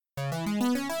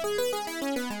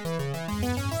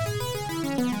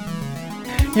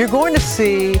You're going to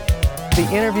see the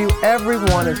interview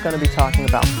everyone is going to be talking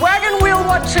about. Wagon wheel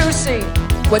Watusi.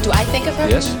 What do I think of her?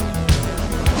 Yes.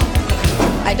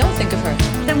 I don't think of her.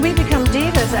 Then we become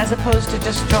divas as opposed to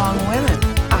just strong women.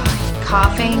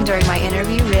 Coughing during my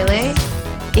interview, really?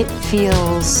 It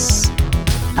feels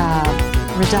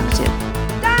reductive.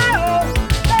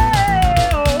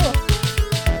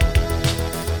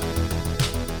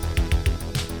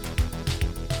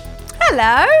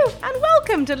 Hello, and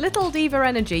welcome to Little Diva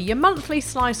Energy, your monthly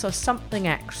slice of something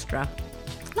extra.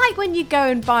 Like when you go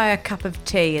and buy a cup of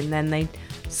tea and then they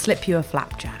slip you a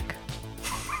flapjack.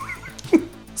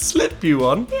 Slip you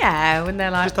one? Yeah, when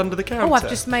they're like... Just under the counter? Oh, I've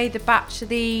just made a batch of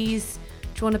these.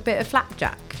 Do you want a bit of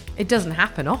flapjack? It doesn't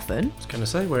happen often. I was going to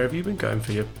say, where have you been going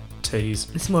for your teas?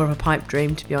 It's more of a pipe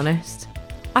dream, to be honest.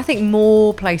 I think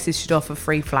more places should offer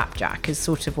free flapjack is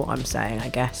sort of what I'm saying, I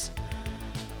guess.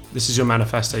 This is your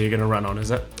manifesto you're going to run on,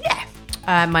 is it?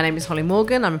 Yeah. My name is Holly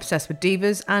Morgan. I'm obsessed with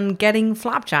divas and getting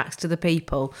flapjacks to the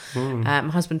people. My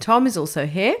husband Tom is also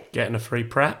here. Getting a free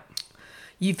prep?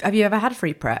 Have you ever had a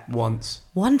free prep? Once.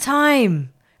 One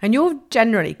time. And you're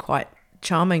generally quite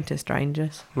charming to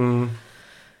strangers.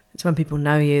 It's when people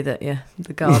know you that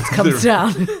the guard comes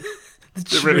down.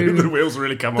 The wheels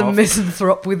really come The off.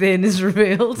 misanthrope within is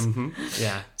revealed.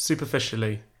 Yeah,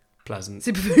 superficially pleasant.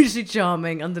 Superficially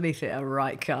charming, underneath it a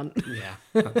right cunt. Yeah,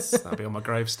 that'll be on my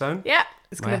gravestone. Yeah,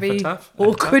 it's going to be Epitaph.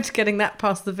 awkward getting that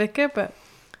past the vicar, but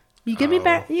you gonna be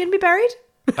buried?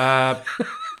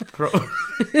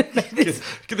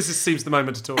 This seems the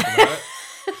moment to talk about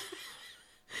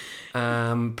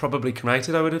it. Probably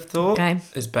cremated, I would have thought. Okay.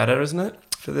 Is better, isn't it?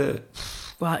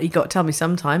 Well, you got to tell me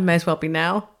sometime. May as well be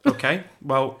now. Okay.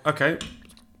 Well, okay.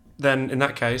 Then in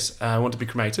that case, I want to be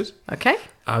cremated. Okay.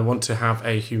 I want to have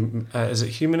a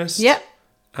humanist? Yep.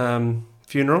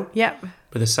 Funeral. Yep.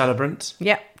 With a celebrant.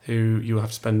 Yep. Who you will have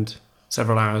to spend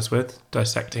several hours with,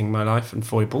 dissecting my life and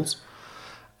foibles.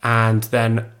 And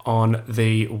then on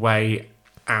the way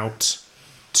out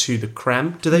to the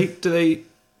creme, do they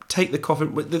take the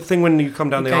coffin? The thing when you come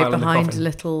down the aisle in the coffin. Go behind a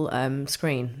little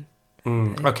screen.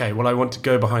 Okay, well, I want to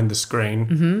go behind the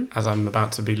screen as I'm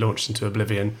about to be launched into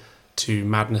oblivion to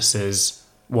Madness's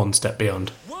One Step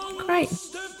Beyond. Great.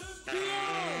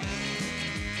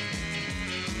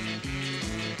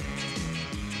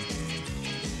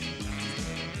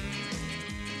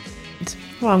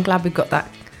 Well, I'm glad we've got that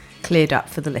cleared up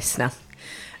for the listener.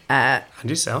 And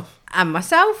yourself. And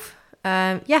myself.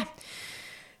 Yeah.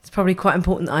 It's probably quite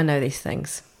important that I know these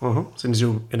things. Since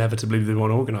you'll inevitably be the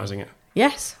one organising it.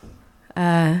 Yes.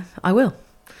 I will.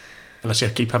 Unless you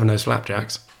keep having those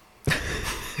flapjacks.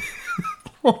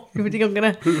 You think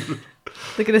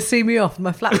they're gonna see me off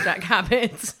my flapjack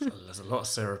habits? There's a lot of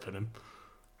syrup in them.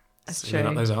 That's Sealing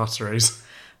up true. those arteries.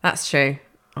 That's true.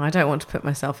 I don't want to put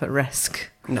myself at risk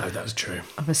No, that's true.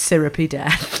 of a syrupy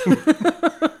death.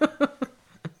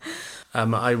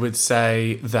 I would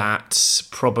say that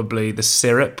probably the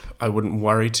syrup, I wouldn't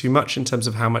worry too much in terms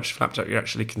of how much flapjack you're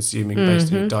actually consuming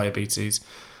based on your diabetes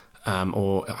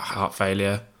or heart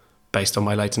failure, based on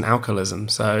my latent alcoholism.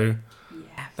 So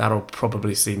that'll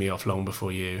probably see me off long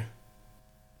before you.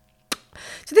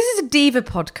 So this is a Diva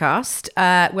podcast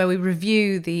where we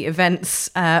review the events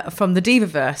from the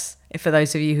Divaverse. For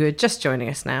those of you who are just joining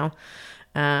us now,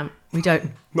 we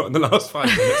don't. Not in the last 5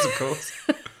 minutes, of course.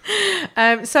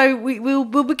 So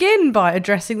we'll begin by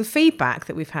addressing the feedback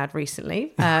that we've had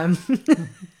recently,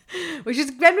 which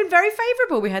has been very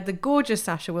favourable. We had the gorgeous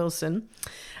Sasha Wilson,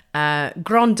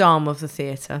 grande dame of the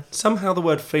theatre. Somehow the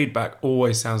word feedback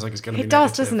always sounds like it's going to be It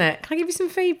does, negative. doesn't it? Can I give you some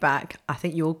feedback? I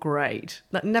think you're great.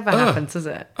 That never happens, does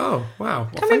it? Oh, wow.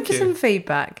 Well, Come in thank for you. some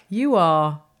feedback. You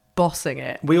are bossing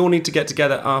it. We all need to get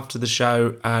together after the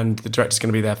show and the director's going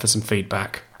to be there for some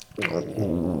feedback.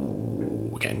 Ooh,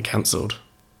 we're getting cancelled.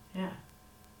 Yeah.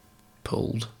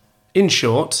 Pulled. In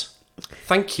short,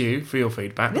 thank you for your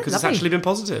feedback because it's lovely. actually been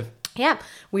positive. Yeah,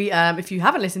 we. If you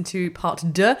haven't listened to part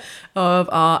 2 of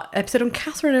our episode on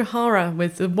Catherine O'Hara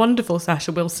with the wonderful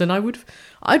Sasha Wilson,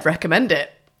 I'd recommend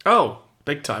it. Oh,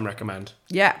 big time recommend.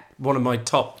 Yeah, One of my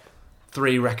top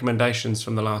 3 recommendations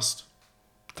from the last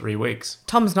 3 weeks.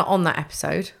 Tom's not on that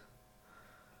episode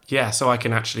Yeah, so I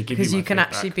can actually give you because my you can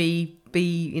feedback. actually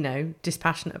be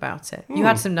dispassionate about it. You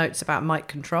had some notes about mic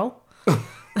control.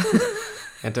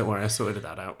 Yeah, don't worry, I sorted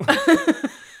that out.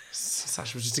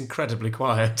 Sasha was just incredibly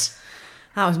quiet.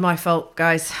 That was my fault,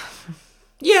 guys.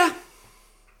 Yeah.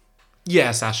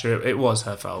 Yeah, Sasha, it was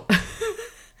her fault.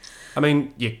 I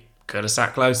mean, you could have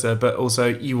sat closer, but also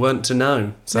you weren't to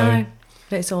know. So No,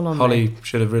 it's all on Holly me.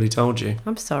 should have really told you.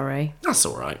 I'm sorry. That's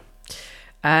all right.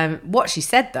 What she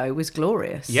said though was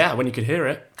glorious. Yeah, when you could hear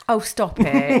it. Oh, stop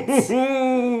it!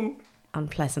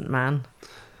 unpleasant man.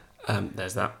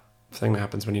 There's that thing that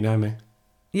happens when you know me.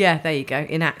 Yeah, there you go.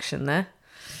 In action there.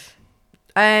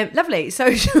 Lovely.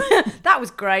 So that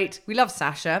was great. We love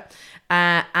Sasha.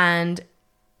 And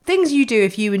things you do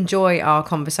if you enjoy our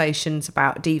conversations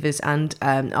about divas and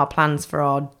our plans for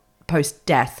our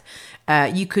post-death.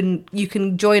 You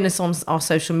can join us on our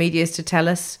social medias to tell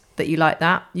us that you like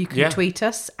that. You can tweet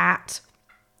us at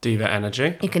Diva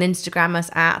Energy. You can Instagram us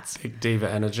at Big Diva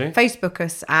Energy. Facebook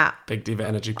us at Big Diva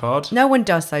Energy Pod. No one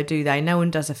does though, do they? No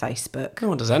one does a Facebook. No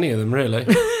one does any of them, really.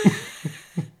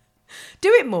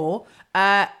 Do it more.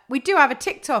 We do have a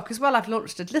TikTok as well. I've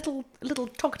launched a little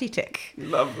talkity tick.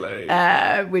 Lovely.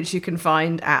 Which you can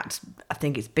find at, I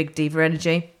think it's Big Diva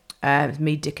Energy. It's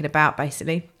me dicking about,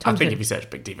 basically. I think if you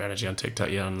search Big Diva Energy on TikTok,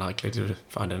 you're unlikely to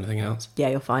find anything else. Yeah,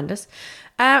 you'll find us.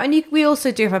 And we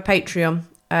also do have a Patreon.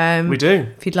 We do.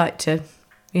 If you'd like to,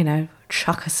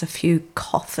 chuck us a few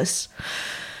coffers,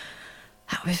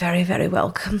 that would be very, very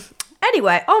welcome.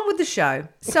 Anyway, on with the show.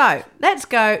 So let's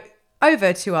go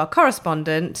over to our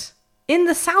correspondent in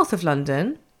the south of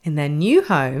London, in their new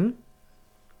home,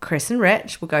 Chris and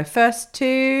Rich. We'll go first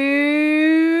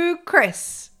to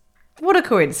Chris. What a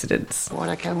coincidence. What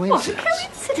a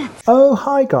coincidence. Oh,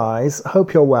 hi guys.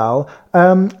 Hope you're well.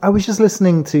 I was just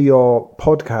listening to your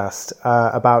podcast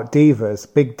about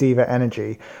divas, Big Diva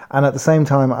Energy, and at the same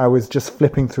time I was just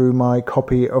flipping through my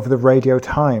copy of the Radio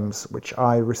Times, which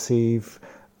I receive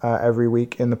every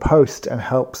week in the post and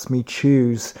helps me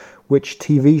choose which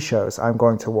TV shows I'm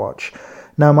going to watch.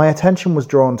 Now, my attention was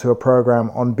drawn to a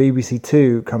programme on BBC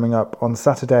Two coming up on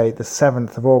Saturday, the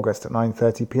 7th of August at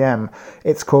 9:30pm.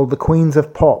 It's called The Queens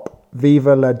of Pop,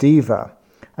 Viva la Diva.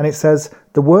 And it says,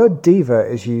 the word diva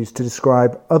is used to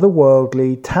describe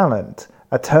otherworldly talent,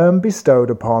 a term bestowed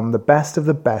upon the best of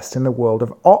the best in the world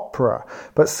of opera.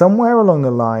 But somewhere along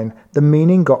the line, the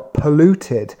meaning got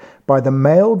polluted by the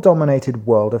male-dominated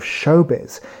world of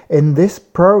showbiz. In this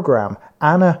programme,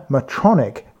 Anna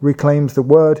Matronic reclaims the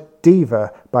word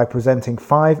diva by presenting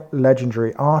 5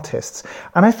 legendary artists.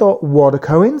 And I thought, what a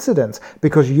coincidence,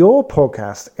 because your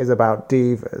podcast is about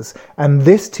divas and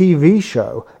this TV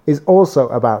show is also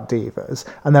about divas,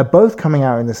 and they're both coming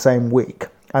out in the same week.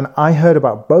 And I heard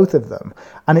about both of them,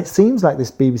 and it seems like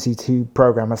this BBC Two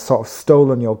programme has sort of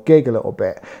stolen your gig a little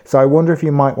bit. So I wonder if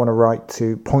you might want to write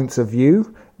to Points of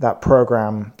View, that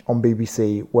programme on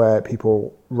BBC where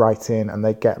people write in and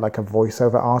they get like a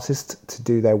voiceover artist to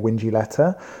do their whingy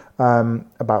letter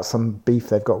about some beef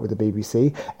they've got with the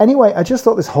BBC. Anyway, I just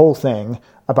thought this whole thing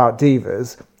about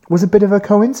divas was a bit of a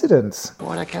coincidence.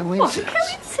 What a coincidence.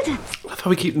 I thought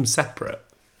we keep them separate.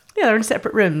 Yeah, they're in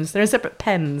separate rooms. They're in separate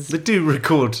pens. They do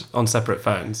record on separate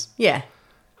phones. Yeah.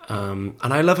 And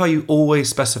I love how you always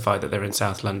specify that they're in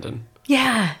South London.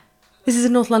 Yeah. This is a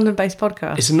North London-based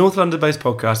podcast. It's a North London-based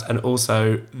podcast, and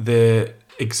also the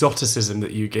exoticism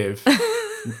that you give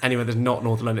anywhere that's not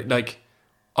North London. Like,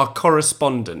 our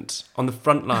correspondent on the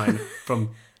front line from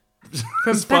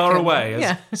as far Peckham. away as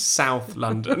Yeah. South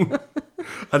London,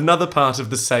 another part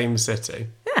of the same city.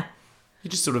 Yeah. You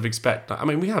just sort of expect that. I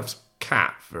mean, we have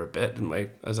Kat for a bit, didn't we,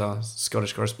 as our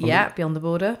Scottish correspondent? Yeah, beyond the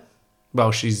border.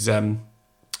 Well, she's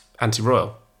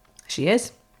anti-royal. She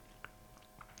is.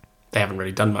 They haven't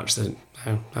really done much,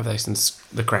 have they, since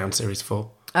the Crown Series 4?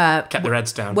 Kept their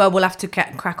heads down. Well, we'll have to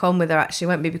crack on with her, actually,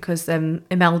 won't we? Because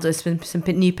Imelda's some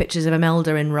new pictures of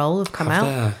Imelda in Roll have come out.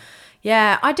 There.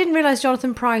 Yeah, I didn't realise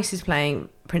Jonathan Pryce is playing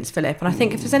Prince Philip, and I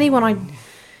think if there's anyone I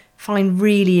find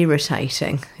really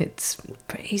irritating,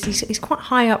 he's quite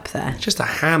high up there. Just a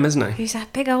ham, isn't he? He's a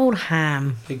big old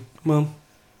ham. Well,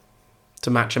 to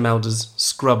match Imelda's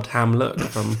scrubbed ham look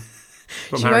from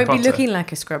She Harry won't Potter. be looking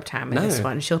like a scrubbed ham in this No.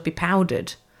 one. She'll be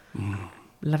powdered.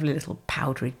 Lovely little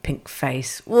powdery pink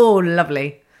face. Oh,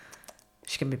 lovely.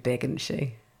 She's going to be big, isn't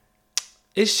she?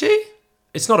 Is she?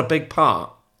 It's not a big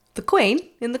part. The Queen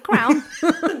in The Crown.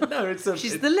 No,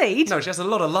 She's the lead. No, she has a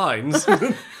lot of lines,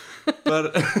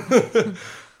 but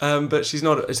she's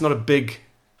not. It's not a big.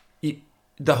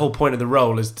 The whole point of the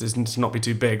role is to not be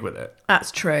too big with it,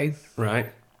 That's true.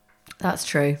 right? That's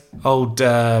true. Old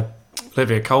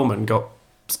Olivia Colman got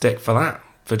stick for that,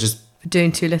 for just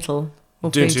Doing too little. Or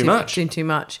Doing being too much. Doing too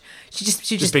much. She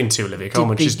just being too Olivia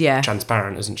Colman. She's yeah.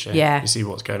 transparent, isn't she? Yeah. You see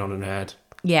what's going on in her head.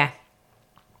 Yeah.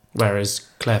 Whereas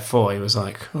Claire Foy was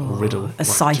like a riddle. a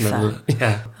cipher.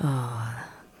 Yeah.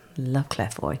 Love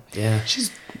Claire Foy. Yeah. She's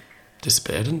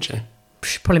disappeared, isn't she?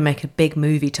 She'd probably make a big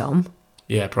movie, Tom.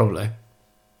 Yeah, probably.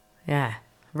 Yeah.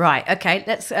 Right. Okay.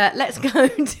 Let's go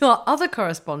to our other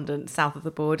correspondent south of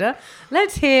the border.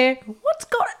 Let's hear what's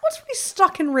really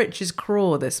stuck in Rich's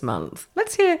craw this month.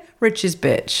 Let's hear Rich's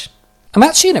bitch. I'm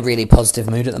actually in a really positive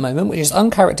mood at the moment, which is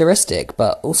uncharacteristic,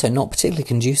 but also not particularly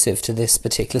conducive to this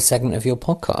particular segment of your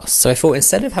podcast. So I thought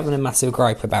instead of having a massive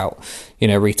gripe about,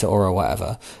 Rita Ora or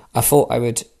whatever, I thought I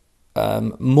would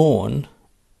mourn,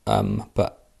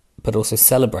 but also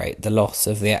celebrate the loss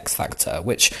of the X Factor,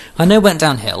 which I know went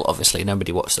downhill. Obviously,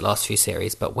 nobody watched the last few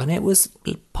series, but when it was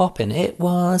popping, it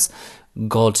was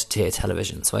god tier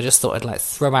television. So I just thought I'd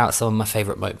throw out some of my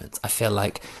favourite moments. I feel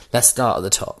like, let's start at the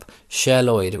top. Cher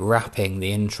Lloyd rapping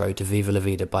the intro to Viva La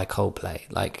Vida by Coldplay.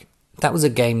 That was a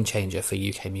game changer for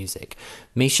UK music.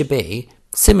 Misha B,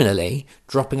 similarly,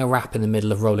 dropping a rap in the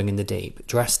middle of Rolling in the Deep,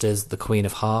 dressed as the Queen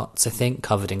of Hearts, I think,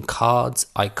 covered in cards,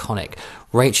 iconic.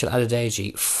 Rachel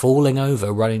Adedeji falling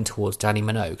over, running towards Danny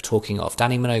Minogue, talking off.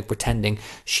 Danny Minogue pretending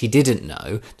she didn't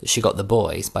know that she got the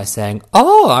boys by saying,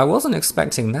 "Oh, I wasn't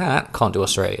expecting that." Can't do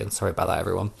Australian, sorry about that,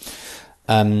 everyone.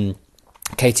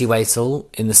 Katie Waisel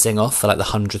in the sing-off for the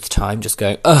 100th time, just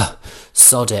going, "Ugh,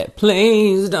 sod it,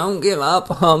 please don't give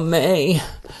up on me."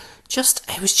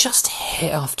 It was just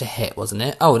hit after hit, wasn't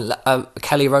it? Oh,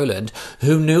 Kelly Rowland,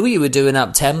 who knew you were doing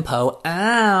up-tempo?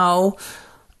 Ow.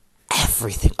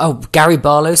 Everything. Oh, Gary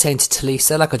Barlow saying to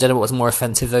Talisa, I don't know what was more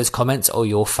offensive, those comments, or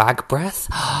your fag breath.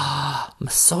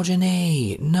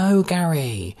 Misogyny. No,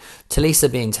 Gary. Talisa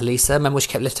being Talisa. Remember she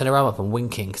kept lifting her arm up and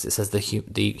winking because it says the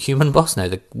human boss? No,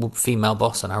 the female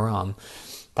boss on her arm.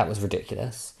 That was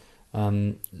ridiculous.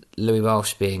 Louis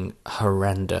Walsh being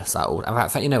horrendous. In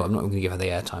fact, I'm not going to give her the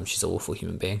airtime. She's an awful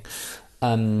human being.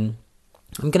 I'm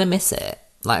going to miss it.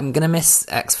 I'm going to miss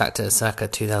X Factor circa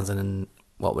 2000 and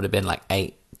what would have been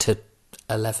 8 to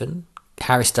 11.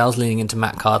 Harry Styles leaning into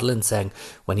Matt Cardle and saying,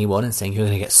 when he won, and saying, "You're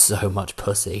going to get so much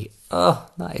pussy." Oh,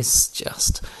 that is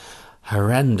just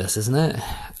horrendous, isn't it?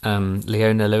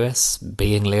 Leona Lewis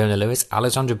being Leona Lewis.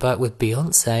 Alexandra Burke with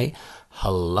Beyonce.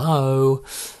 Hello.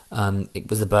 It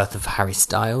was the birth of Harry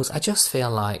Styles. I just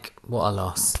feel what a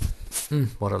loss.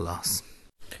 What a loss.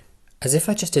 As if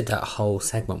I just did that whole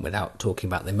segment without talking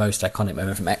about the most iconic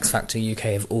moment from X Factor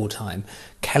UK of all time.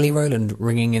 Kelly Rowland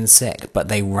ringing in sick, but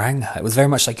they rang her. It was very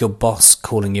much like your boss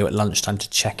calling you at lunchtime to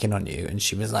check in on you, and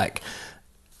she was like,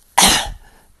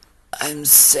 "I'm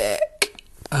sick."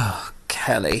 Oh,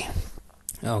 Kelly.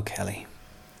 Oh, Kelly.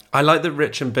 I like the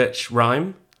Rich and Bitch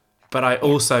rhyme, but I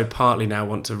also partly now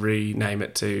want to rename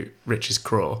it to Rich's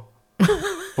Craw.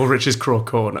 Or Rich's Craw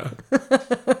Corner.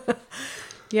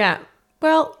 Yeah.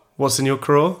 Well... What's in your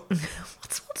craw?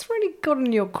 What's really got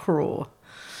in your craw?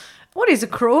 What is a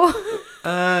craw?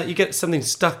 You get something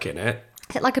stuck in it.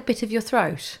 Is it like a bit of your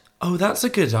throat? Oh, that's a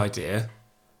good idea.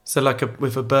 So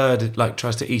if a bird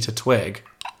tries to eat a twig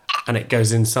and it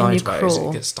goes in sideways,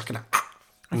 it gets stuck in it.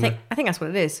 I think that's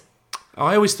what it is.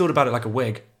 I always thought about it like a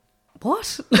wig.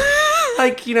 What?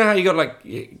 You know how you got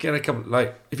you get a couple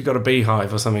if you got a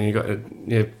beehive or something, you got a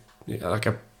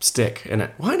stick in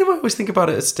it. Why do I always think about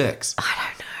it as sticks? I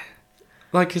don't know.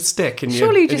 Like a stick in your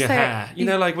hair. You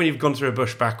know, when you've gone through a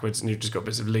bush backwards and you've just got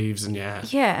bits of leaves in your hair.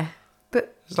 Yeah,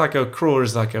 but... It's like a craw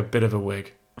is like a bit of a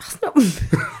wig. That's not...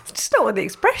 It's just not what the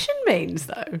expression means,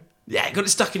 though. Yeah, got it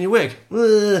stuck in your wig.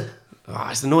 Oh,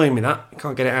 it's annoying me, that. I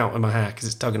can't get it out of my hair because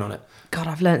it's tugging on it. God,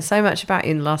 I've learnt so much about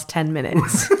you in the last 10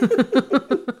 minutes.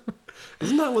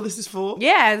 Isn't that what this is for?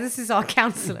 Yeah, this is our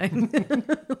counselling.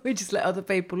 We just let other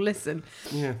people listen.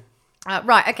 Yeah.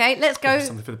 Right, okay, let's go.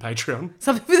 Something for the Patreon.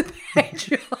 Something for the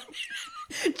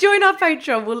Patreon. Join our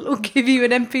Patreon. We'll give you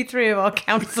an MP3 of our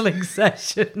counselling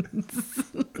sessions.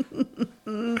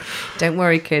 Don't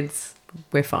worry, kids.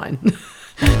 We're fine.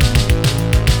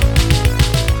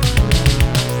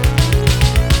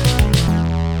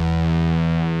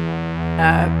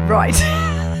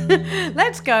 Right.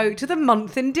 Let's go to the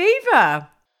Month in Diva.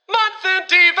 Month in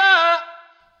Diva!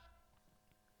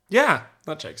 Yeah,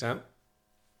 that checks out.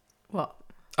 What?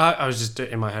 I was just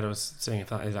in my head, I was seeing if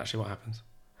that is actually what happens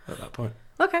at that point.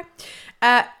 Okay.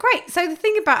 Great. So the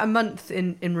thing about a month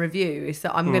in review is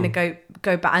that I'm going to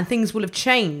go back, and things will have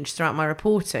changed throughout my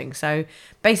reporting. So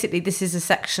basically this is a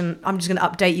section, I'm just going to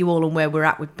update you all on where we're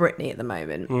at with Britney at the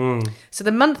moment. So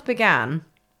the month began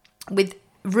with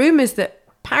rumours that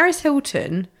Paris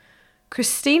Hilton,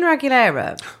 Christina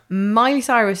Aguilera, Miley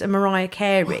Cyrus and Mariah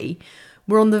Carey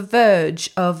were on the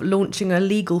verge of launching a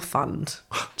legal fund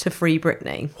to free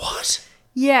Britney. What?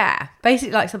 Yeah,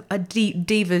 basically like a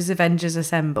Divas Avengers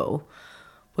Assemble.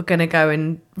 We're going to go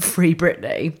and free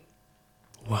Britney.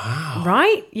 Wow.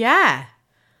 Right? Yeah.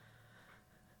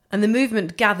 And the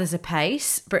movement gathers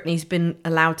apace. Britney's been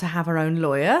allowed to have her own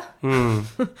lawyer.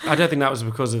 I don't think that was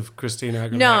because of Christina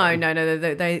Aguilera.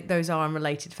 No. Those are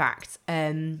unrelated facts.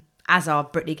 As are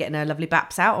Britney getting her lovely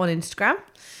baps out on Instagram.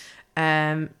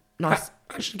 Nice.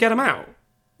 Actually get them out?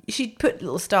 she'd put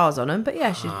little stars on them, but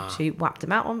yeah, she whacked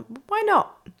them out on. Why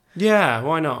not? Yeah,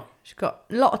 why not? She's got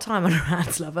a lot of time on her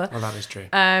hands, lover. Well, that is true.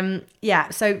 Yeah,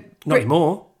 so Not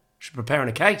anymore. She's preparing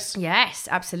a case. Yes,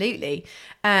 absolutely.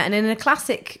 And in a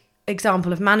classic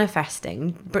example of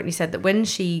manifesting, Britney said that when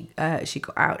she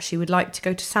got out, she would like to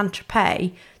go to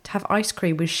Saint-Tropez to have ice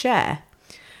cream with Cher.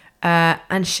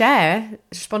 And Cher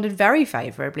responded very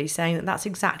favourably, saying that that's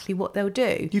exactly what they'll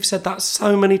do. You've said that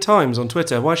so many times on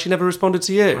Twitter. Why has she never responded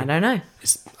to you? I don't know.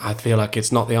 I feel like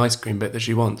it's not the ice cream bit that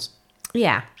she wants.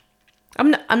 Yeah,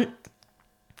 I'm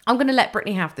going to let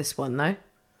Britney have this one though.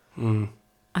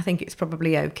 I think it's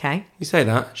probably okay. You say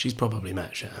that, she's probably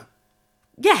met Cher.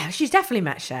 Yeah, she's definitely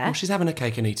met Cher. Well, she's having a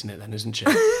cake and eating it then, isn't she?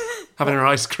 Having her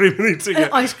ice cream and eating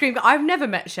it. Ice cream. I've never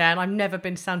met Cher and I've never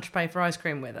been to Saint-Tropez for ice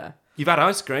cream with her. You've had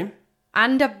ice cream.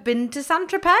 And I've been to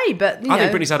Saint-Tropez, but I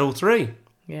think Britney's had all three.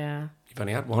 Yeah. You've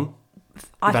only had one.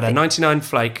 You've had a 99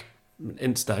 flake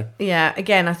Insto. Yeah,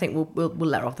 again, I think we'll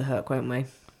let her off the hook, won't we?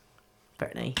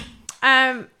 Britney.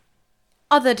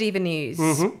 Other diva news.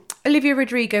 Olivia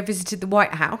Rodrigo visited the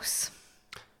White House.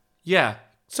 Yeah.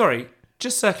 Sorry,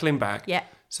 just circling back. Yeah.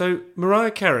 So,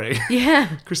 Mariah Carey.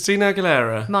 Yeah. Christina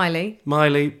Aguilera.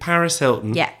 Miley. Paris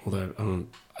Hilton. Yeah. Although,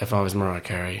 if I was Mariah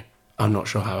Carey, I'm not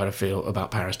sure how I'd feel about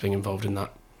Paris being involved in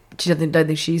that. She don't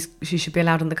think she should be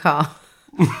allowed in the car.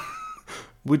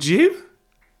 Would you?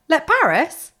 Let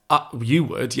Paris? You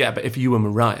would, yeah, but if you were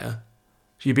Mariah,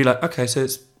 you'd be like, okay, so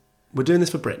we're doing this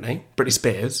for Britney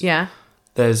Spears. Yeah.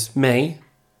 There's me,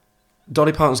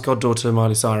 Dolly Parton's goddaughter,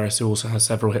 Miley Cyrus, who also has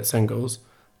several hit singles,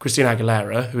 Christina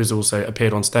Aguilera, who has also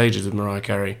appeared on stages with Mariah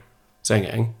Carey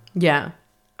singing. Yeah.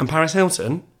 And Paris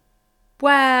Hilton.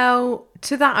 Well,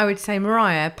 to that I would say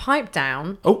Mariah, pipe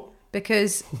down. Oh.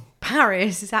 Because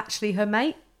Paris is actually her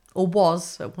mate, or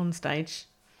was at one stage.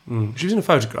 She was in a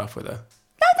photograph with her.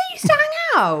 No, they used to hang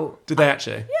out. Did they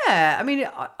actually? Yeah, I mean,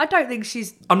 I don't think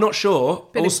she's... I'm not sure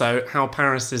also how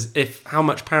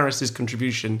much Paris's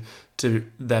contribution to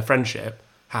their friendship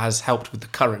has helped with the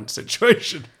current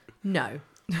situation. No.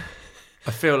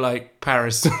 I feel like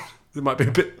Paris, it might be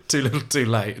a bit too little too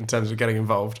late in terms of getting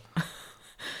involved.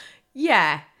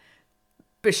 Yeah,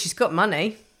 but she's got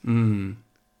money.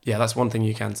 Yeah, that's one thing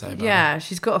you can say about Yeah, her.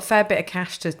 she's got a fair bit of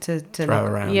cash to throw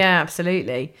around. Yeah,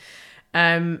 absolutely.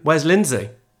 Where's Lindsay?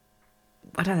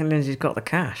 I don't think Lindsay's got the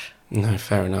cash. No,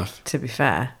 fair enough. To be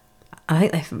fair, I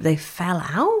think they fell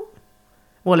out.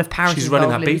 Well, if Paris She's is running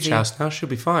involved, that Lindsay, beach house now, she'll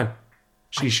be fine.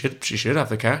 She should have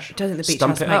the cash. I don't think the beach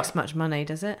Stump house it makes up. much money,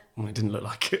 does it? Well, it didn't look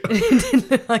like it. It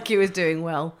didn't look like it was doing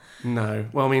well. No.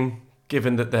 Well, I mean,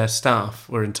 given that their staff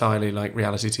were entirely like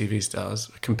reality TV stars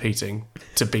competing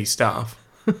to be staff,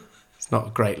 it's not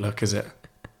a great look, is it?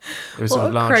 It was What sort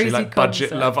of a largely crazy like budget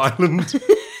concept. Love Island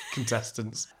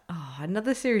contestants. Oh,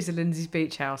 another series of Lindsay's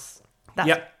Beach House.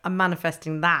 Yep. I'm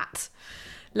manifesting that.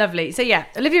 Lovely. So yeah,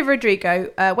 Olivia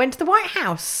Rodrigo went to the White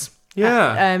House.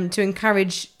 Yeah. To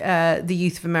encourage the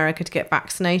youth of America to get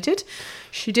vaccinated.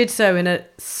 She did so in a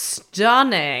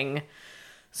stunning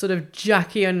sort of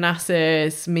Jackie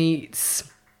Onassis meets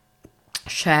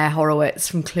Cher Horowitz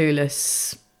from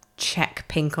Clueless check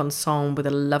pink ensemble with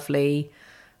a lovely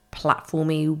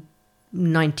platformy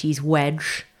 90s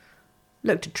wedge.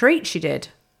 Looked a treat, she did.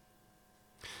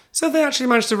 So they actually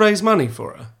managed to raise money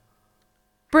for her.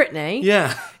 Britney?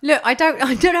 Yeah. Look, I don't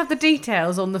have the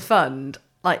details on the fund.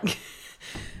 Like, I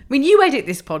mean, you edit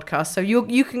this podcast, so you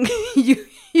can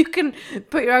you can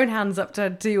put your own hands up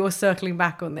to your circling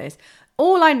back on this.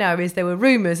 All I know is there were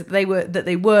rumours that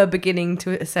they were beginning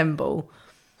to assemble.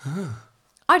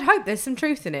 I'd hope there's some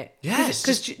truth in it. Yes.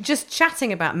 Because just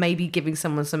chatting about maybe giving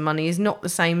someone some money is not the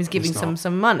same as giving It's not.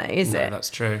 some money, is No, it? that's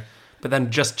true. But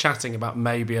then just chatting about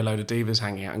maybe a load of divas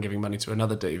hanging out and giving money to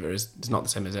another diva is not the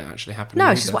same as it actually happening.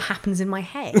 No, it's just either. what happens in my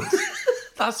head.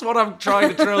 That's what I'm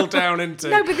trying to drill down into.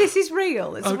 No, but this is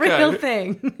real. It's Okay. a real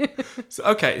thing. So,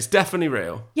 okay, it's definitely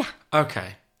real. Yeah.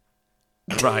 Okay.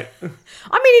 Right. I mean,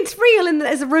 it's real and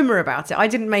there's a rumour about it. I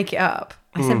didn't make it up.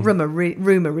 I said rumour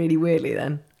really weirdly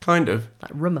then. Kind of.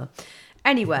 Like rumour.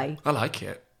 Anyway. I like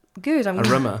it. Good. A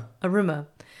rumour. A rumour.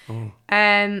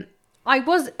 I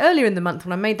was, earlier in the month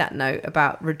when I made that note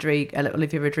about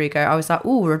Olivia Rodrigo, I was like,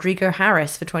 ooh, Rodrigo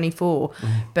Harris for 24.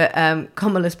 But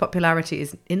Kamala's popularity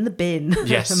is in the bin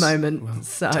Yes. at the moment. Well,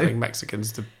 so telling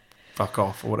Mexicans to fuck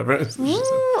off or whatever it is.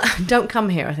 don't come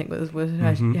here, I think was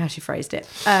how she phrased it.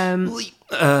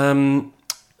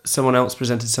 Someone else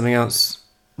presented something else.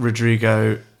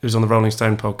 Rodrigo, who was on the Rolling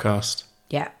Stone podcast.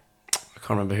 Yeah. I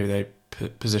can't remember who they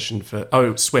positioned for.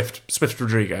 Oh, Swift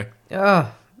Rodrigo.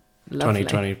 Oh, lovely.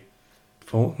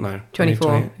 2024? No.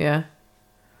 24, 2020. yeah.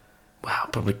 Wow,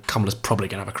 Kamala's probably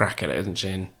going to have a crack at it, isn't she?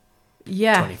 And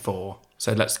Yeah. 24.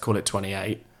 So let's call it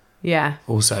 28. Yeah,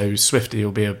 Also, Swiftie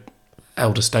will be a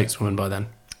elder stateswoman by then.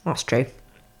 that's true.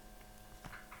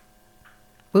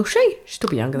 Will she? She'll still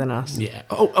be younger than us. Yeah.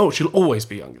 Oh, she'll always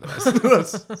be younger than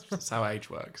us. That's how age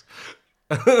works.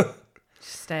 Just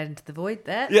stared into the void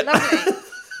there. Yeah. Lovely.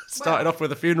 Started off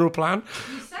with a funeral plan,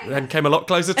 then came a lot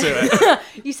closer to it.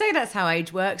 You say that's how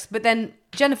age works, but then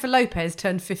Jennifer Lopez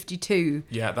turned 52.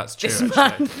 Yeah, that's true, This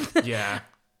actually. Yeah,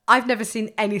 I've never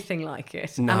seen anything like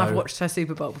it, No. and I've watched her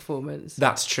Super Bowl performance.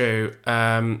 that's true.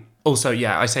 Also,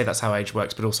 yeah, I say that's how age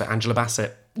works, but also Angela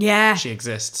Bassett, Yeah. she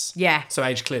exists. Yeah. So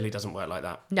age clearly doesn't work like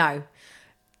that. No.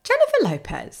 Jennifer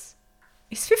Lopez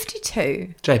is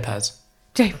 52. JPEZ.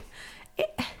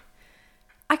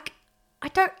 I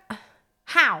don't...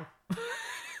 How?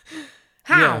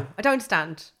 How? Yeah. I don't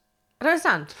understand.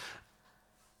 Dances.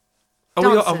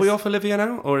 Are we off Olivia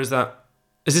now? Or is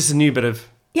this a new bit of...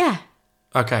 Yeah.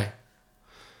 Okay.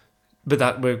 But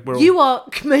that we're all... You are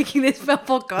making this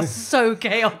podcast so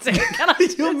chaotic. Can I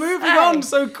just You're moving say? on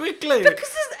so quickly.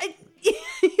 Because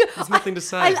There's nothing to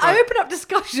say. I open up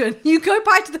discussion, you go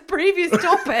back to the previous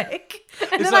topic,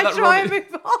 and It's then like I that try and Ronnie-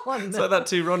 move on. It's like that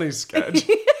Two Ronnies sketch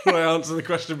where I answered the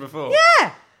question before.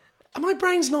 Yeah. My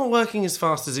brain's not working as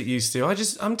fast as it used to.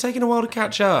 I'm taking a while to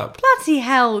catch up. Bloody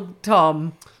hell,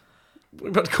 Tom. What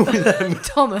about to call me then?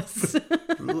 Thomas.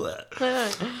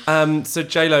 So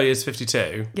J-Lo is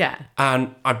 52. Yeah.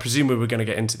 And I presume we were going to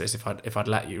get into this if I'd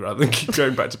let you, rather than keep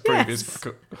going back to previous. Yes.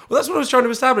 Well, that's what I was trying to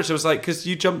establish. I was like, because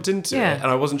you jumped into Yeah. it, and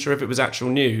I wasn't sure if it was actual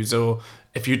news or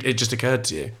if it just occurred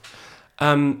to you.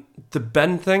 The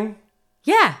Ben thing.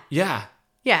 Yeah. Yeah.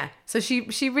 Yeah. So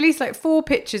she released like 4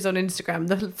 pictures on Instagram.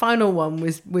 The final one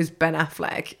was Ben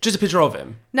Affleck. Just a picture of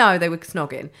him. No, they were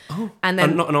snogging. Oh. And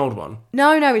then Not an old one.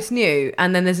 No, it's new.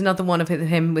 And then there's another one of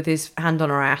him with his hand on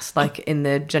her ass, like in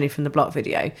the Jenny from the Block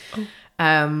video.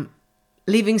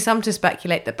 Leaving some to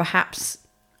speculate that perhaps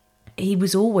he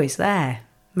was always there.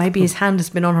 Maybe his hand has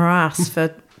been on her ass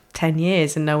for 10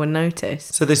 years and no one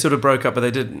noticed. So they sort of broke up, but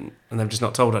they didn't, and they've just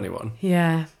not told anyone.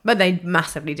 Yeah. But they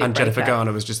massively did And break Jennifer up.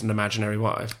 Garner was just an imaginary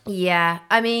wife. Yeah.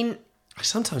 I mean, I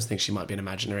sometimes think she might be an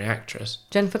imaginary actress.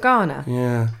 Jennifer Garner.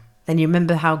 Yeah. Then you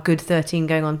remember how good 13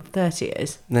 going on 30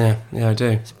 is? Yeah, I do.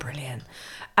 It's brilliant.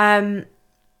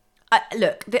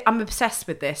 Look, I'm obsessed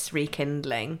with this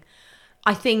rekindling.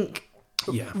 I think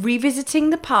Yeah.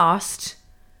 revisiting the past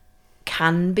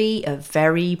can be a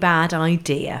very bad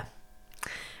idea.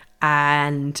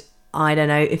 And I don't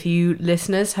know if you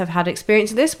listeners have had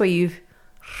experience of this where you've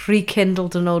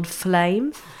rekindled an old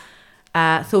flame,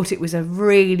 thought it was a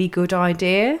really good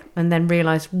idea, and then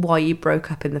realised why you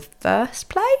broke up in the first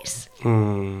place.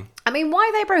 I mean, why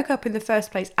they broke up in the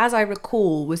first place, as I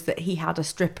recall, was that he had a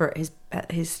stripper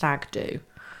at his stag do,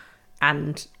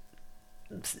 and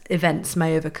events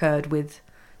may have occurred with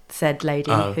said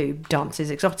lady who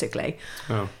dances exotically.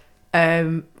 Oh.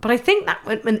 But I think that,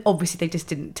 and obviously they just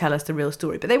didn't tell us the real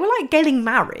story, but they were like getting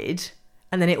married,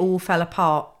 and then it all fell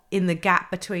apart in the gap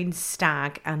between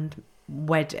stag and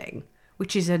wedding,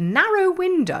 which is a narrow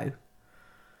window.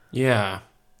 Yeah.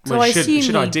 So Well, I it should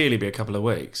assume ideally be a couple of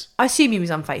weeks. I assume he was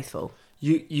unfaithful.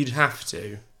 You'd have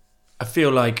to. I feel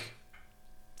like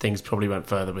things probably went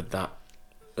further with that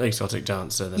exotic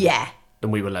dancer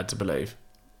than we were led to believe.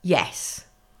 Yes.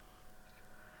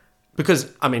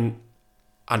 Because, I mean,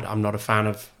 I'm not a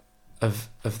fan of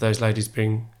those ladies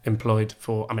being employed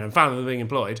for... I mean, I'm a fan of them being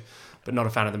employed, but not a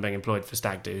fan of them being employed for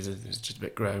stag do's. It's just a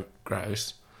bit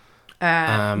gross.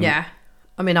 Yeah.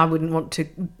 I mean, I wouldn't want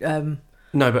to...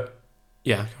 No, but...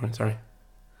 Yeah, go on, sorry.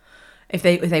 If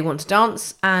they want to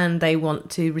dance and they want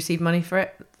to receive money for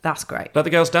it, that's great. Let the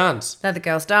girls dance. Let the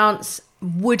girls dance.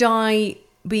 Would I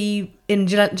be in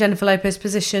Jennifer Lopez's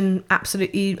position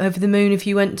absolutely over the moon if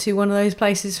you went to one of those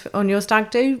places on your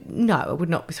stag do? No, I would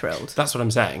not be thrilled. That's what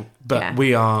I'm saying. But Yeah.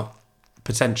 we are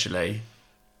potentially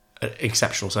an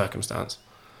exceptional circumstance.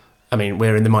 I mean,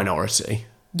 we're in the minority,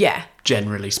 Yeah.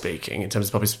 generally speaking, in terms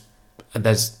of public...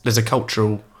 There's a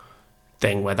cultural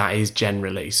thing where that is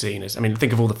generally seen as... I mean,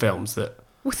 think of all the films that...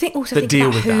 Well, think that deal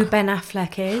about with who that. Ben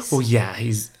Affleck is. Well, yeah,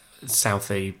 he's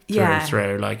Southie through Yeah. and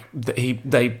through. Like, they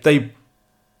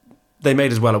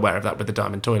made us well aware of that with the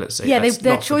diamond toilet seat. Yeah, Let's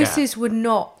their not forget. choices were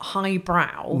not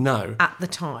highbrow No. at the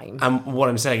time. And what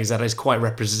I'm saying is that it's quite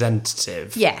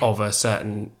representative Yeah. of a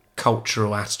certain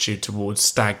cultural attitude towards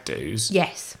stag do's.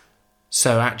 Yes.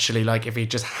 So actually, like, if he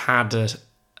just had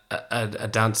a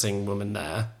dancing woman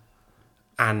there,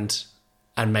 and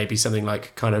maybe something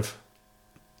like kind of,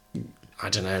 I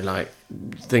don't know, like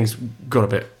things got a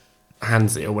bit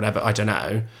handsy or whatever, I don't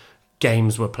know,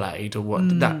 games were played or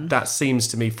what. That seems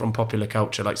to me from popular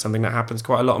culture like something that happens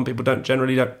quite a lot and people don't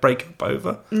break up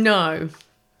over. No.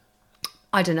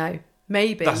 I don't know.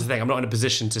 Maybe. That's the thing. I'm not in a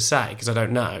position to say because I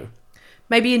don't know.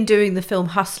 Maybe in doing the film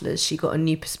Hustlers, she got a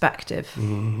new perspective.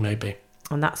 Maybe.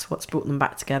 And that's what's brought them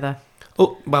back together.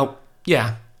 Oh, well,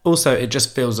 yeah. Also, it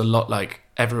just feels a lot like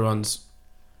everyone's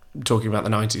talking about the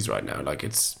 90s right now. Like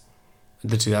it's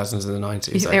the 2000s and the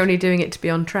 90s. They're only doing it to be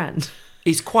on trend.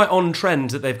 It's quite on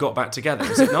trend that they've got back together,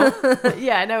 is it not?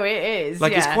 Yeah, no, it is.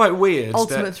 Like, it's quite weird.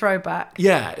 Ultimate throwback.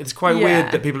 Yeah, it's quite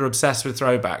weird that people are obsessed with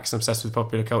throwbacks and obsessed with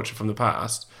popular culture from the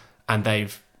past, and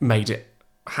they've made it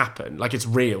happen. Like, it's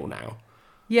real now.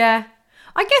 Yeah.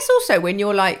 I guess also when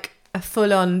you're like a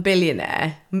full-on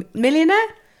billionaire, millionaire,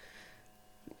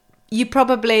 you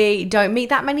probably don't meet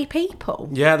that many people.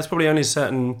 Yeah, there's probably only a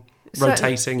certain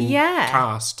rotating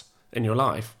cast in your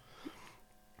life.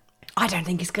 I don't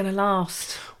think it's going to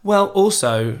last. Well,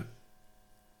 also,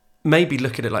 maybe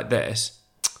look at it like this.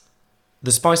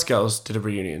 The Spice Girls did a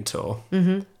reunion tour.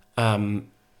 Mm-hmm.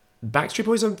 Backstreet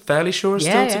Boys, I'm fairly sure, are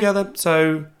still together.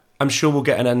 So I'm sure we'll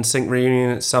get an NSYNC reunion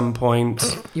at some point.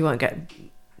 You won't get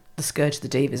the Scourge of the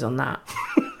Divas on that.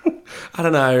 I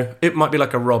don't know. It might be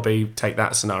like a Robbie Take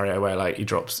That scenario where like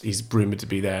he's rumoured to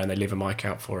be there and they leave a mic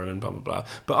out for him and blah, blah, blah.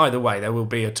 But either way, there will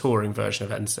be a touring version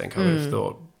of NSYNC, I would have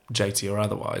thought, JT or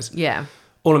otherwise. Yeah.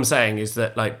 All I'm saying is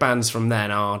that like bands from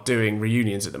then are doing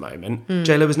reunions at the moment.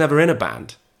 J-Lo was never in a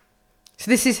band.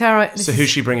 So this is her... So who's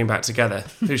she bringing back together?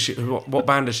 What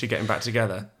band is she getting back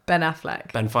together? Ben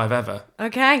Affleck. Ben Five Ever.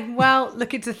 Okay, well,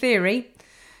 look, it's a theory.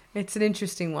 It's an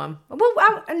interesting one.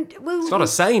 It's not a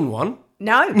sane one.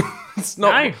 No. It's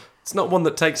not. No. It's not one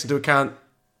that takes into account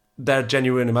their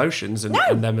genuine emotions and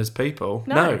them as people.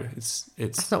 No, it's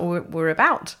that's not what we're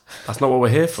about. That's not what we're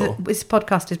here for. This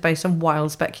podcast is based on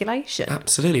wild speculation.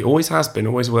 Absolutely, always has been,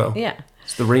 always will. Yeah,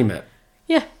 it's the remit.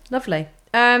 Yeah, lovely.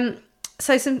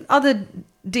 So some other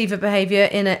diva behaviour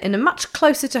in a much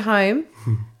closer to home.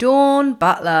 Dawn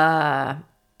Butler,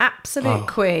 absolute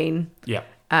queen. Yeah.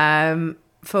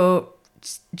 For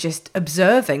just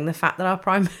observing the fact that our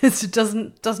Prime Minister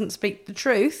doesn't speak the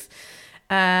truth.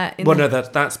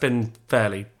 That's been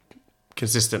fairly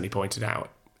consistently pointed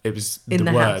out. It was the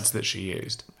words House that she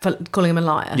used. For calling him a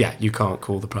liar? Yeah, you can't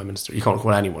call the Prime Minister, you can't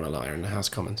call anyone a liar in the House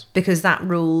of Commons. Because that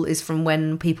rule is from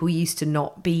when people used to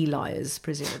not be liars,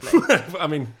 presumably. I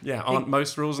mean, yeah, aren't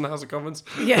most rules in the House of Commons?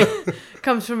 Yeah,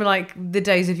 comes from like the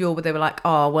days of yore where they were like,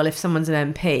 oh, well, if someone's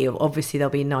an MP, obviously they'll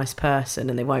be a nice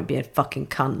person and they won't be a fucking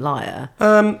cunt liar.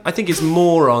 I think it's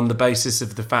more on the basis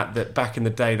of the fact that back in the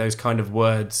day, those kind of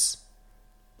words...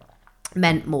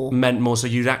 meant more, so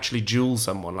you'd actually duel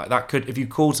someone like that. If you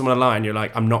called someone a liar and you're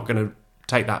like, I'm not going to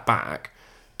take that back,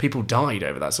 people died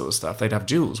over that sort of stuff. They'd have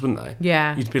duels, wouldn't they?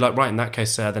 Yeah. You'd be like, right, in that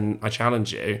case, sir, then I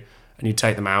challenge you, and you'd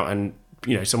take them out, and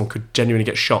someone could genuinely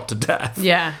get shot to death.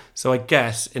 Yeah. So I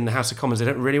guess in the House of Commons they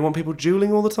don't really want people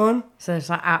dueling all the time. So it's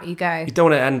like, out you go. You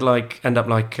don't want to end up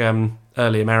like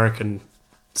early American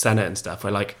Senate and stuff,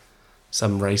 where like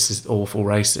some racist, awful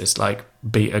racist, like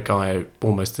beat a guy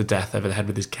almost to death over the head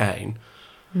with his cane.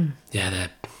 Yeah,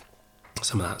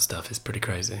 some of that stuff is pretty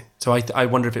crazy. So I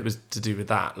wonder if it was to do with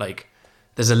that. Like,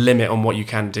 there's a limit on what you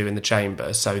can do in the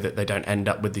chamber so that they don't end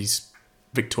up with these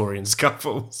Victorian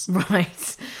scuffles.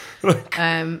 Right.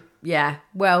 Yeah.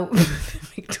 Well,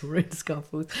 Victorian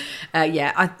scuffles.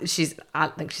 Yeah. I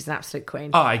think she's an absolute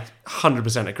queen. I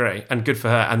 100% agree, and good for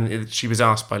her. And she was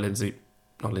asked by Lindsay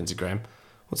Graham.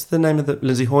 What's the name of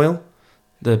Lindsay Hoyle,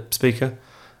 the speaker,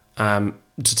 to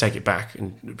take it back,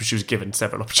 and she was given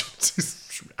several opportunities.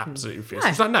 She was absolutely fierce.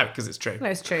 She's like, no, because it's true. No,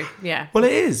 it's true. Yeah. Well,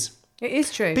 it is. It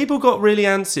is true. People got really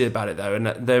antsy about it though, and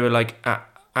they were like, at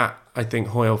I think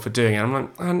Hoyle for doing it. I'm like,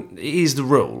 and it is the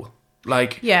rule.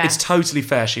 Like, it's totally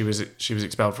fair. She was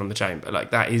expelled from the chamber.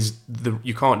 Like, that is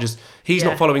you can't just. He's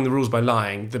not following the rules by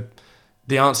lying.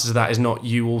 The answer to that is not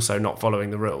you also not following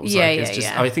the rules.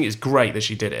 I think it's great that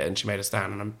she did it and she made a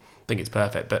stand, and I think it's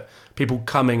perfect. But people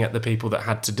coming at the people that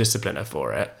had to discipline her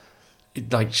for it,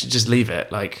 like, just leave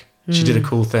it. Like, she did a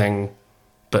cool thing,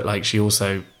 but like, she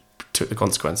also took the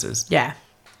consequences. Yeah.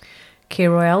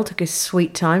 Keir Royale took his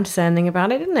sweet time saying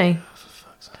about it, didn't he? Oh, for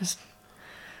fuck's sake.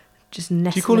 Just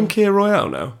nestling. Do you call him Keir Royale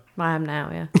now? I am now,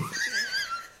 yeah.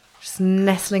 Just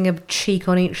nestling a cheek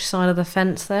on each side of the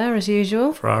fence there, as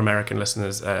usual. For our American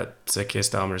listeners, Sir Keir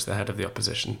Starmer is the head of the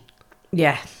opposition.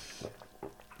 Yeah.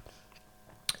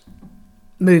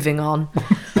 Moving on.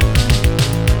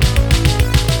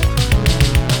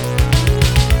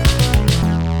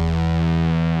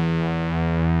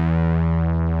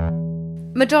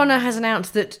 Madonna has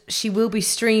announced that she will be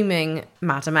streaming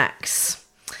Madam X.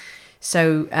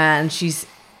 So, and she's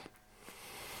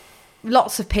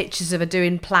lots of pictures of her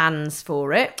doing plans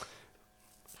for it.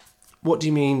 What do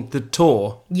you mean, the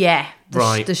tour? Yeah,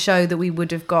 Right. the show that we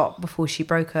would have got before she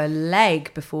broke her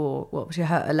leg she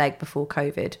hurt her leg before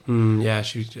COVID. Yeah,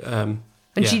 she.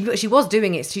 And yeah. she was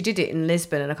doing it. She did it in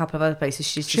Lisbon and a couple of other places.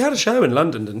 She had a show in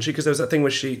London, didn't she? Because there was that thing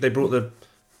where they brought the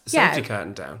safety Yeah.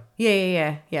 curtain down.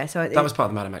 Yeah. So That was part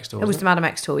of the Madame X tour. it was the Madame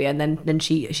X tour, yeah. And then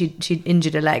she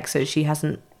injured her leg, so she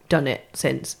hasn't done it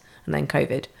since. And then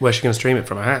COVID. Where's she going to stream it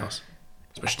from her house?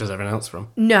 That's where she does everything else from.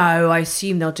 No, I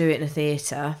assume they'll do it in a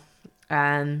theatre.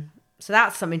 So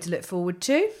that's something to look forward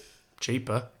to.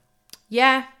 Cheaper.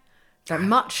 Yeah. They're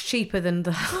much cheaper than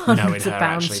the Knowing hundreds her, of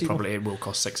pounds. actually, probably it will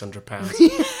cost £600.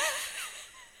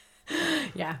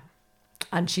 Yeah.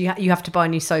 And you have to buy a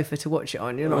new sofa to watch it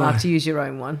on. You're not allowed to use your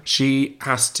own one. She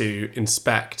has to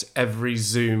inspect every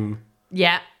Zoom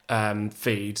Yeah.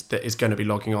 feed that is going to be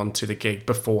logging on to the gig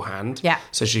beforehand. Yeah.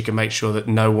 So she can make sure that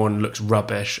no one looks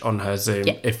rubbish on her Zoom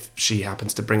Yeah. if she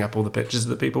happens to bring up all the pictures of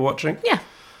the people watching. Yeah.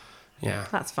 Yeah.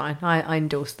 That's fine. I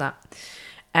endorse that.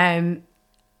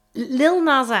 Lil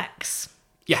Nas X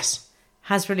Yes.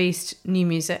 has released new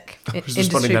music. I was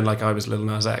responding then like I was Lil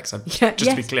Nas X. Just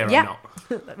to be clear, I'm not.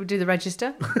 We'll do the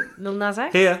register. Lil Nas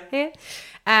X. Here.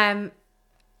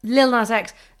 Lil Nas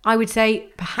X, I would say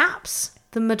perhaps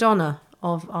the Madonna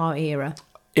of our era.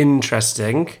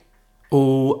 Interesting.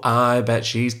 Oh, I bet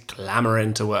she's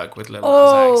clamouring to work with Lil Nas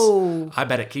Oh. X. I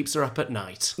bet it keeps her up at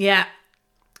night. Yeah.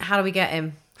 How do we get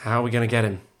him? How are we going to get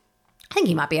him? I think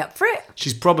he might be up for it.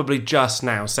 She's probably just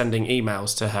now sending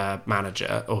emails to her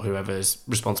manager or whoever's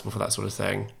responsible for that sort of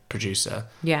thing, producer.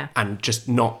 Yeah. And just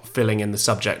not filling in the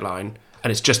subject line. And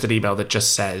it's just an email that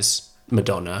just says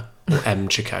Madonna or M.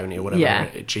 Ciccone or whatever Yeah.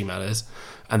 Gmail is.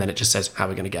 And then it just says, how are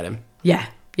we going to get him? Yeah.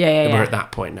 We're at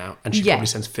that point now. And she Yeah. probably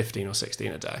sends 15 or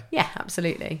 16 a day. Yeah,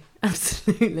 absolutely.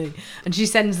 Absolutely. And she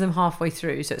sends them halfway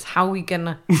through. So it's how are we going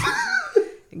to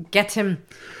get him?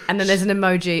 And then there's an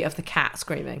emoji of the cat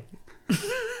screaming.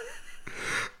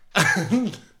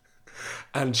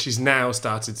 And she's now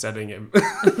started sending him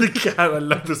the cat. I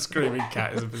love the screaming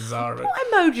cat. It's a bizarre one. What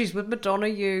emojis would Madonna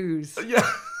use? Yeah.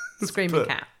 Screaming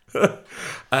cat.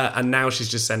 And now she's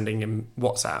just sending him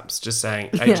WhatsApps, just saying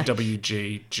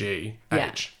HWGGH.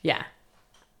 Yeah.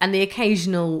 And the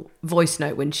occasional voice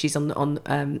note when she's on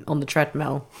the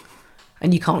treadmill,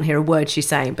 and you can't hear a word she's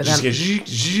saying, but She goes,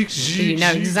 you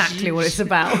know exactly what it's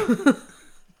about.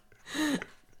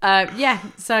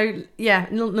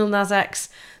 Lil Nas X,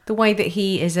 the way that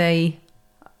he is a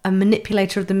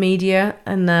manipulator of the media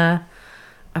and a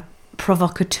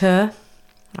provocateur,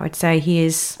 I would say he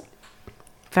is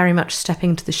very much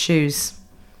stepping to the shoes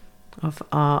of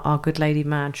our good lady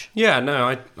Madge. Yeah, no,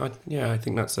 I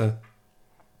think that's a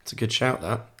good shout.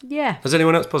 That. Yeah. Has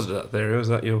anyone else posited that theory, or is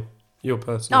that your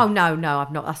personal? Oh no,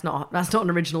 I've not. That's not an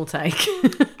original take.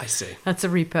 I see. That's a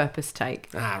repurposed take.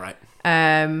 Ah, right.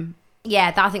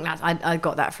 I think I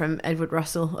got that from Edward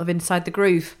Russell of Inside the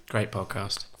Groove. Great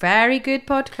podcast. Very good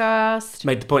podcast.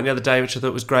 Made the point the other day, which I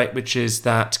thought was great, which is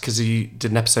that because he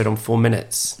did an episode on 4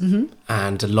 minutes,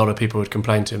 and a lot of people would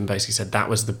complain to him, basically said that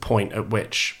was the point at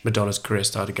which Madonna's career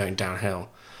started going downhill,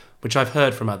 which I've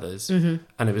heard from others, and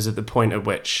it was at the point at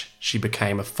which she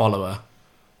became a follower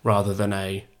rather than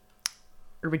a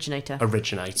originator.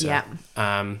 Yeah.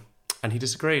 And he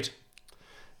disagreed.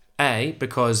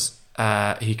 Because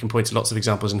he can point to lots of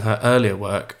examples in her earlier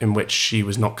work in which she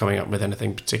was not coming up with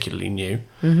anything particularly new.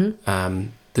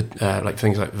 Like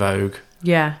things like Vogue.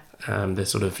 Yeah. The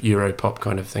sort of Europop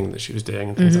kind of thing that she was doing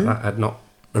and things like that had not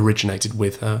originated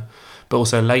with her. But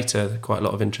also later, quite a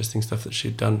lot of interesting stuff that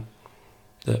she'd done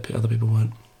that other people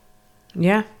weren't.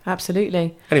 Yeah,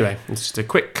 absolutely. Anyway, it's just a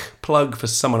quick plug for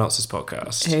someone else's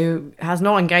podcast. Who has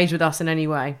not engaged with us in any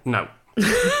way. No.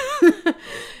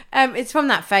 It's from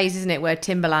that phase, isn't it, where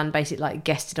Timbaland basically like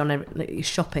guested on a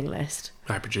shopping list.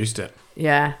 I produced it.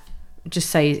 Yeah.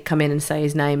 Just come in and say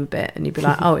his name a bit, and you'd be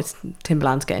like, oh, it's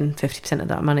Timbaland's getting 50% of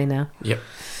that money now. Yep.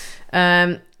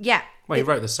 Yeah. Well, he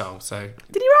wrote the song, so...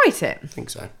 Did he write it? I think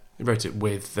so. He wrote it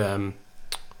with Pharrell,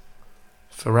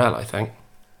 I think.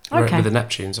 He wrote it with the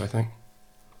Neptunes, I think.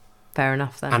 Fair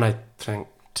enough, then. And I think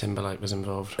Timberlake was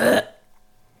involved.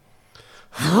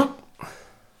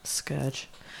 Scourge.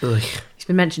 Ugh. He's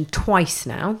been mentioned twice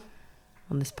now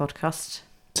on this podcast.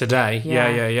 Today?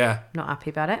 Yeah. Not happy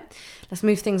about it. Let's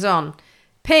move things on.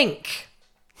 Pink,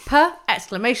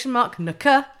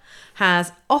 !Nuka,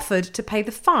 has offered to pay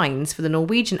the fines for the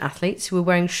Norwegian athletes who were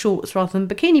wearing shorts rather than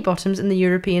bikini bottoms in the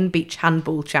European Beach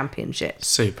Handball Championships.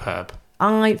 Superb.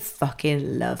 I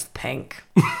fucking love Pink.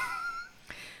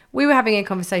 We were having a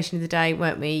conversation the other day,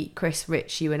 weren't we, Chris,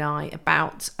 Rich, you and I,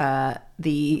 about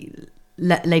the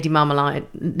Lady Marmalade.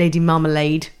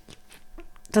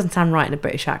 Doesn't sound right in a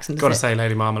British accent. Got to does it? say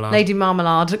Lady Marmalade. Lady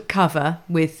Marmalade cover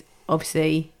with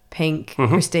obviously Pink,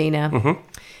 Christina,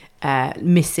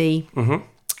 Missy,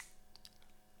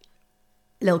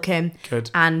 Lil' Kim, Good.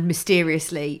 and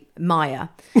mysteriously Maya.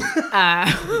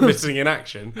 Missing in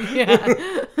action.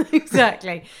 Yeah,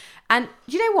 exactly. And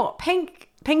you know what?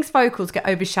 Pink's vocals get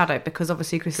overshadowed because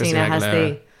obviously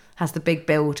Christina has the big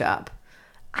build up.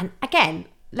 And again,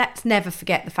 let's never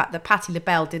forget the fact that Patti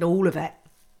LaBelle did all of it.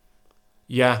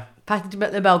 Yeah. Patti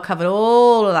LaBelle covered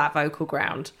all of that vocal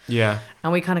ground. Yeah.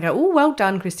 And we kind of go, oh, well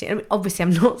done, Christina. I mean, obviously,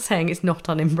 I'm not saying it's not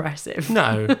unimpressive.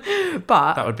 No.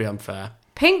 But that would be unfair.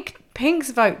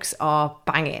 Pink's vocals are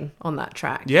banging on that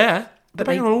track. Yeah. But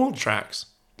They're banging on all the tracks.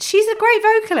 She's a great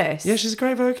vocalist. Yeah, she's a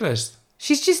great vocalist.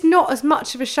 She's just not as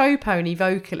much of a show pony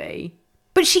vocally.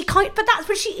 But that's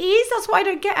what she is. That's what I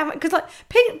don't get. Because like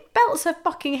Pink belts her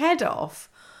fucking head off.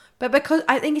 But because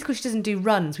I think it's because she doesn't do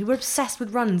runs. We were obsessed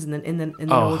with runs in the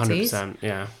noughties. 100%,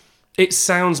 yeah. It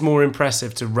sounds more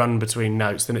impressive to run between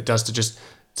notes than it does to just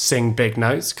sing big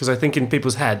notes. Because I think in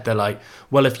people's head, they're like,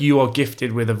 well, if you are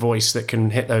gifted with a voice that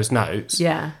can hit those notes,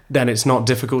 then it's not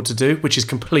difficult to do, which is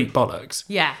complete bollocks.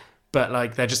 Yeah. But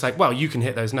like they're just like, well, you can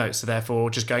hit those notes, so therefore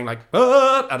just going like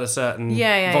at a certain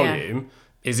volume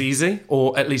is easy,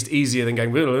 or at least easier than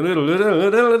going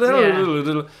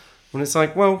when it's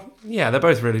like, well, yeah, they're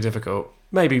both really difficult.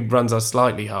 Maybe runs are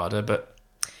slightly harder, but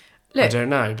look, I don't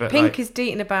know. But Pink is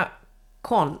deating about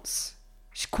quals.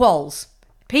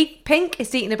 Pink is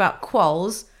deating about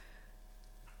quals.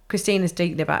 Christina's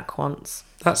deating about quants.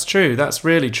 That's true. That's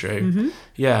really true. Mm-hmm.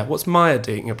 Yeah. What's Maya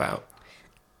deating about?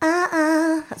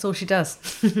 That's all she does.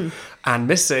 And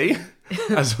Missy,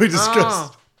 as we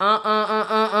discussed. And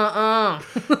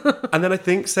then I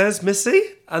think says Missy,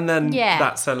 and then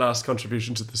that's her last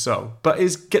contribution to the song. But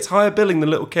gets higher billing than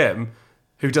Lil' Kim,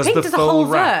 who does Pink the does full a whole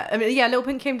rap. verse. I mean, yeah, Lil'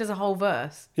 Pink Kim does a whole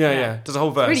verse. Yeah, does a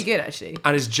whole verse. It's really good, actually.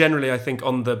 And is generally, I think,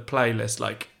 on the playlist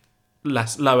like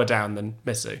lower down than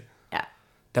Missy. Yeah.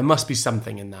 There must be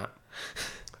something in that.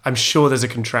 I'm sure there's a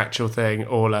contractual thing,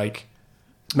 or like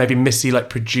maybe Missy like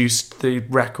produced the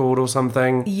record or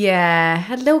something. Yeah.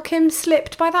 Had Lil' Kim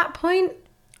slipped by that point?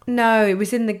 No, it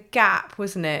was in the gap,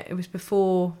 wasn't it? It was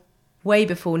way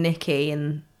before Nicki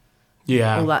and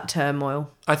all that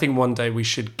turmoil. I think one day we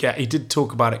should he did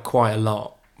talk about it quite a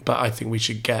lot, but I think we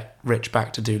should get Rich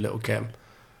back to do Lil' Kim.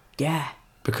 Yeah.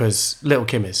 Because Lil'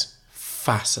 Kim is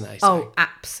fascinating. Oh,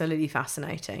 absolutely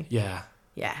fascinating. Yeah.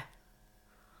 Yeah.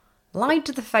 Lied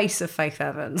to the face of Faith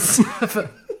Evans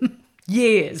for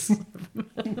years.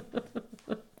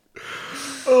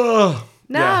 Oh.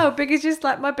 No, yeah. Big is just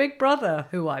like my big brother,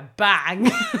 who I bang.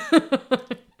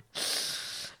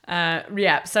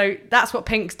 So that's what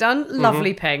Pink's done.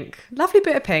 Lovely Pink. Lovely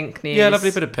bit of Pink news. Yeah,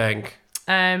 lovely bit of Pink.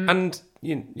 And,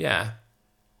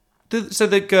 so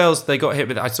the girls, they got hit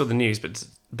with, I saw the news, but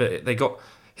they got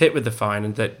hit with the fine,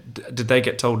 and did they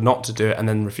get told not to do it and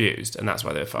then refused, and that's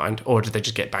why they were fined? Or did they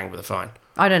just get banged with a fine?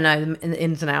 I don't know in the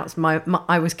ins and outs.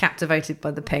 I was captivated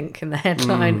by the Pink in the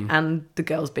headline and the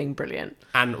girls being brilliant.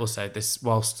 And also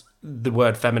whilst the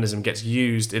word feminism gets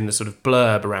used in the sort of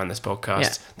blurb around this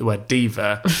podcast, the word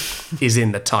diva is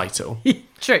in the title.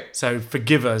 True. So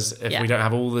forgive us if we don't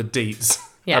have all the deets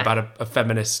about a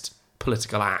feminist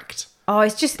political act. Oh,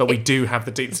 it's just... But we do have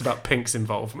the deets about Pink's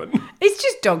involvement. It's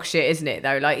just dog shit, isn't it,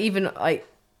 though? Like, even like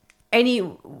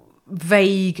any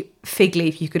vague fig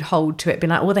leaf you could hold to it, being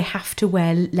like, well, they have to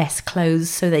wear less clothes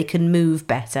so they can move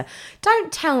better.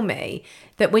 Don't tell me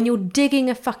that when you're digging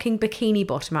a fucking bikini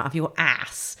bottom out of your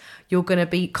ass, you're going to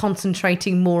be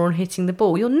concentrating more on hitting the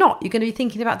ball. You're not. You're going to be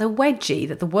thinking about the wedgie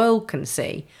that the world can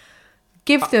see.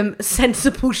 Give them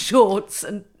sensible shorts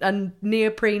and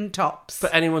neoprene tops.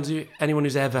 But anyone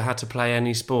who's ever had to play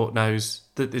any sport knows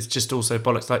that it's just also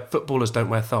bollocks. Like, footballers don't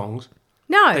wear thongs.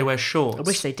 No. They wear shorts. I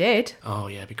wish they did. Oh,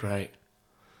 yeah, it'd be great.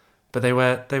 But they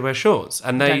wear shorts.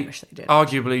 And they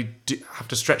arguably have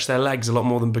to stretch their legs a lot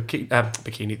more than than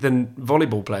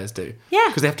volleyball players do. Yeah.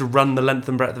 Because they have to run the length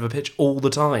and breadth of a pitch all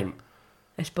the time.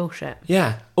 It's bullshit.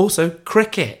 Yeah. Also,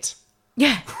 cricket.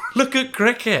 Yeah. Look at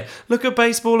cricket. Look at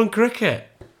baseball and cricket.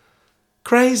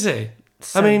 Crazy.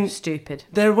 So stupid.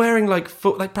 They're wearing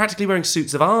practically wearing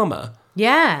suits of armour.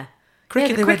 Yeah.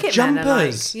 Cricket, they wear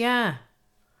jumpers. Yeah.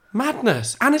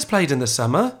 Madness. And it's played in the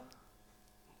summer.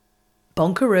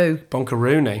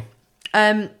 Bonkaroony.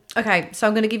 Okay, so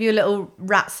I'm going to give you a little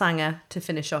rat sanger to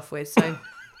finish off with. So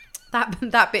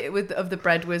that bit of the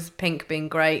bread was Pink being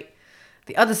great.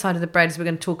 The other side of the bread is we're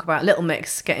going to talk about Little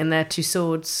Mix getting their two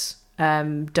swords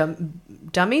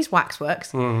dummies,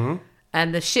 waxworks.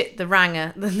 And the rat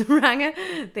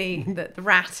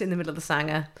in the middle of the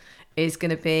sanger is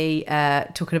going to be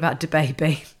talking about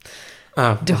DaBaby.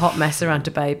 Oh. The hot mess around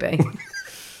DaBaby.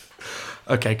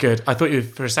 Okay, good. I thought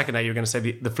for a second there you were going to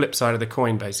say the flip side of the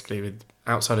coin, basically, with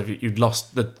outside of you'd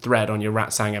lost the thread on your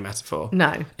rat sanger metaphor.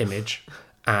 No. Image.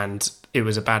 And it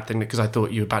was a bad thing because I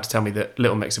thought you were about to tell me that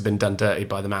Little Mix had been done dirty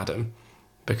by the madam,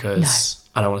 because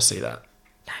I don't want to see that.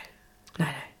 No.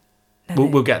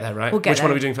 We'll get there, right? We'll get Which there.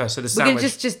 one are we doing first? So the We're going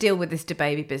sandwich. to just deal with this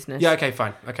DaBaby business. Yeah, okay,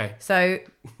 fine. Okay. So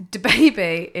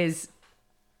DaBaby is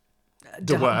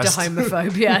The worst. The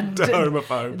homophobia. The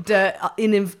homophobe. The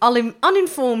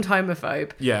uninformed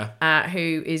homophobe. Yeah.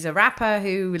 Who is a rapper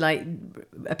who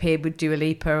appeared with Dua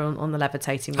Lipa on the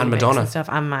Levitating And remix Madonna. and stuff,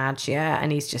 and Madge, yeah,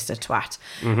 and he's just a twat,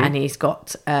 Mm-hmm. and he's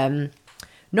got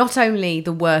not only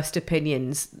the worst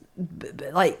opinions,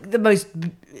 the most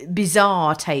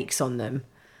bizarre takes on them.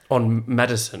 On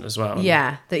medicine as well.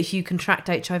 Yeah, that if you contract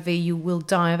HIV, you will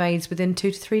die of AIDS within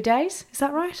 2 to 3 days. Is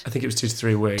that right? I think it was 2 to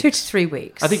 3 weeks. 2 to 3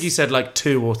 weeks. I think he said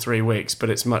 2 or 3 weeks, but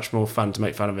it's much more fun to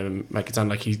make fun of him and make it sound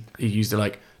like he used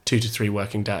it 2 to 3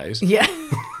 working days. Yeah.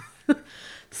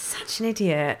 Such an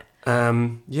idiot.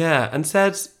 Yeah, and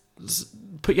said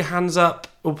put your hands up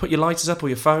or put your lighters up or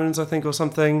your phones, I think, or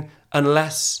something,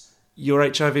 unless you're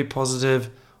HIV positive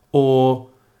or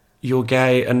you're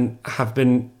gay and have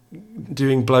been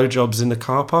doing blowjobs in the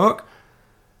car park.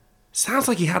 Sounds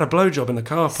like he had a blowjob in the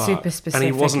car park. Super specific, and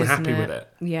he wasn't isn't happy it? with it.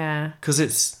 Yeah. Because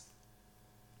it's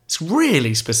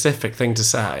really specific thing to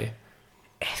say.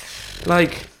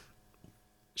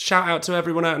 Shout out to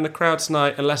everyone out in the crowd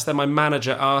tonight, unless they're my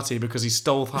manager, Artie, because he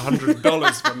stole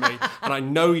 $100 from me, and I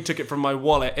know he took it from my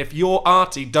wallet. If you're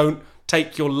Artie, don't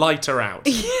take your lighter out.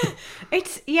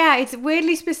 It's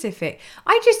weirdly specific.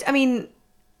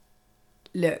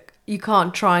 Look, you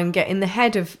can't try and get in the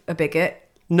head of a bigot.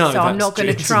 No, so I'm not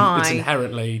going to try.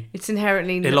 It's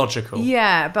inherently illogical.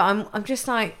 Yeah, but I'm just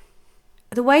the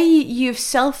way you've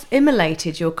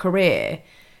self-immolated your career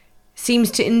seems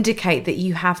to indicate that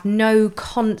you have no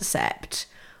concept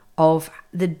of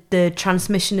the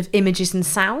transmission of images and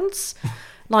sounds.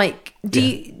 You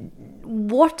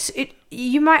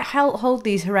might hold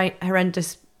these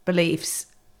horrendous beliefs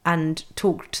and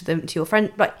talk to your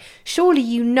friend.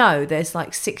 Surely there's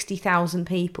 60,000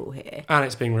 people here. And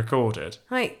it's being recorded.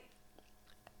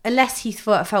 Unless he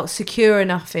felt secure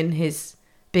enough in his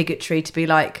bigotry to be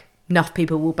enough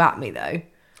people will back me, though.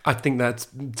 I think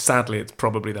sadly, it's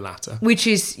probably the latter. Which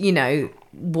is,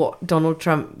 what Donald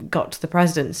Trump got to the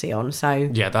presidency on, so...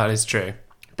 Yeah, that is true.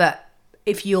 But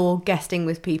if you're guesting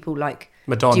with people like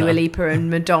Madonna. Dua Lipa and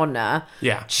Madonna,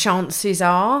 yeah, chances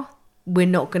are we're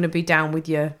not going to be down with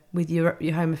your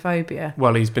homophobia.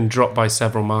 Well, he's been dropped by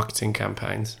several marketing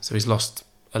campaigns, so he's lost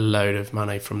a load of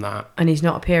money from that. And he's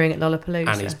not appearing at Lollapalooza.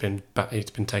 And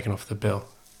he's been taken off the bill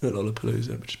at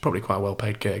Lollapalooza, which is probably quite a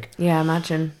well-paid gig. Yeah,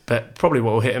 imagine. But probably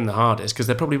what will hit him the hardest, because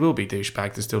there probably will be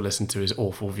douchebags that still listen to his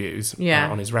awful views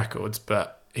on his records,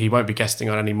 but he won't be guesting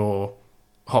on any more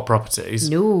hot properties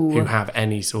who have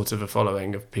any sort of a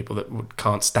following of people that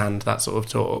can't stand that sort of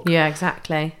talk. Yeah,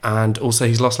 exactly. And also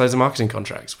he's lost loads of marketing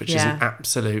contracts, which is an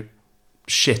absolute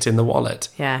shit in the wallet.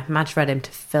 Yeah, Madge read him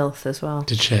to filth as well.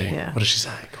 Did she? Yeah. What did she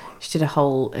say? Go on. She did a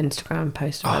whole Instagram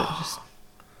post about it.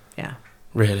 Yeah.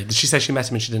 Really? Did she say she met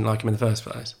him and she didn't like him in the first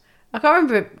place? I can't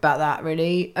remember about that,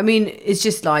 really. I mean, it's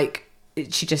just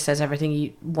she just says everything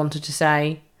you wanted to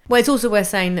say. Well, it's also worth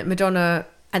saying that Madonna,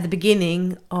 at the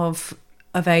beginning of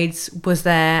AIDS, was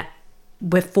there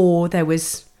before there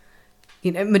was...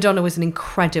 Madonna was an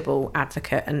incredible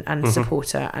advocate and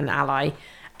supporter and ally,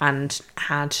 and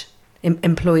had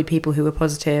employed people who were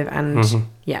positive, and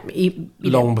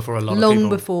long before a lot of people. Long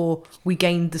before we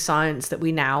gained the science that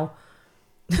we now...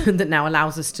 that now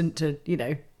allows us to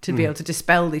be able to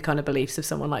dispel the kind of beliefs of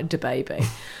someone like DaBaby.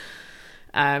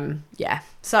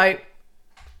 So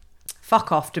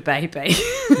fuck off, DaBaby.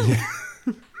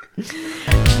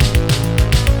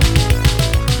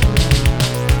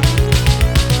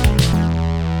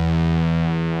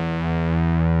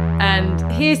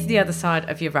 And here's the other side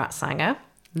of your rat sanger.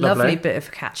 Lovely bit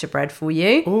of catcher bread for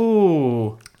you.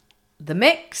 Ooh. The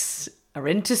Mix are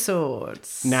into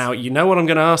swords. Now, you know what I'm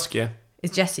going to ask you. Is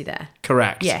Jessie there?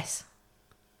 Correct. Yes.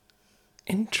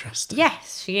 Interesting.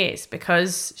 Yes, she is,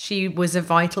 because she was a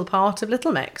vital part of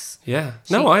Little Mix. Yeah.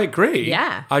 No, I agree.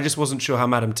 Yeah. I just wasn't sure how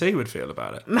Madam T would feel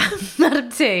about it. Madam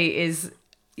T is...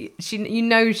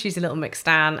 she's a Little Mix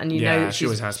stan, and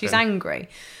she's angry.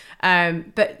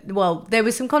 But there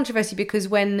was some controversy because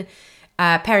when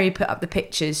Perry put up the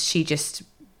pictures, she just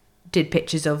did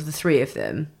pictures of the three of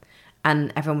them.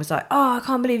 And everyone was like, oh, I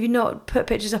can't believe you've not put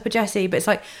pictures up of Jessie. But it's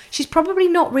like, she's probably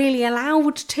not really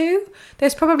allowed to.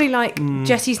 There's probably like,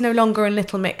 Jessie's no longer in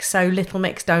Little Mix, so Little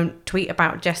Mix don't tweet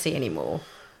about Jessie anymore.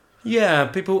 Yeah,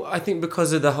 people, I think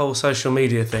because of the whole social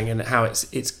media thing and how it's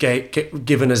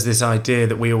given us this idea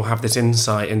that we all have this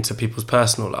insight into people's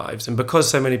personal lives. And because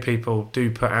so many people do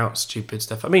put out stupid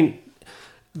stuff. I mean,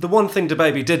 the one thing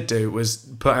DaBaby did do was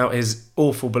put out his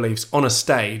awful beliefs on a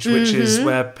stage, which is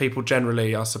where people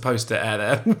generally are supposed to air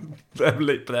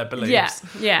their beliefs,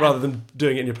 rather than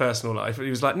doing it in your personal life. He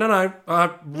was like, no,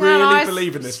 I really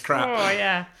believe in this crap. Oh,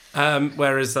 yeah.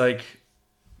 Whereas, like,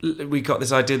 we got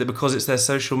this idea that because it's their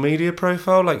social media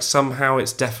profile, like, somehow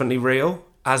it's definitely real,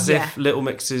 as if Little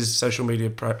Mix's social media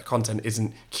content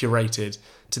isn't curated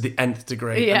to the nth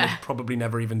degree, and they probably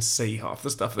never even see half the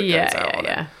stuff that goes out on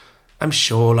it. I'm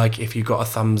sure, like, if you got a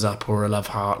thumbs up or a love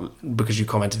heart because you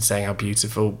commented saying how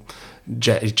beautiful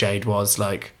Jade was,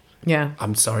 like,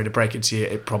 I'm sorry to break it to you,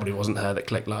 it probably wasn't her that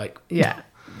clicked like.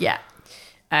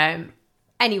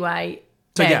 Anyway.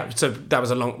 So that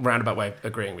was a long roundabout way of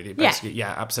agreeing with you, basically.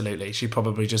 Yeah, absolutely. She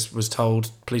probably just was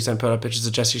told, please don't put up pictures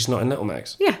of Jessie, she's not in Little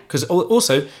Mix. Yeah. Because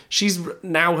also, she's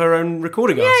now her own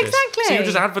recording artist. Exactly. So you're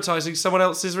just advertising someone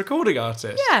else's recording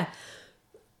artist. Yeah.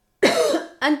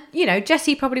 And, you know,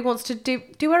 Jessie probably wants to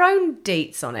do her own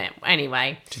deets on it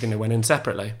anyway. Do you think they went in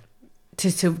separately?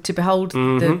 To behold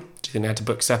the... Do you think they had to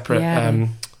book separate...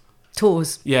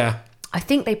 tours? Yeah. I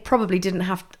think they probably didn't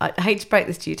have... I hate to break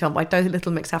this to you, Tom, but I don't think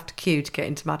Little Mix have to queue to get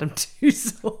into Madame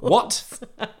Tussauds. What?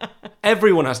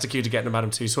 Everyone has to queue to get into Madame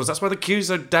Tussauds. That's why the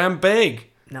queues are damn big.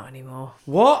 Not anymore.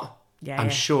 What? Yeah. I'm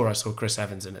sure I saw Chris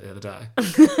Evans in it the other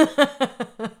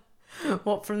day.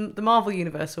 What, from the Marvel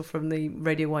universe or from the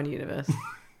Radio 1 universe?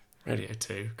 Radio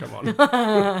 2, come on.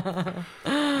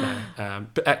 No,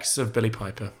 ex of Billy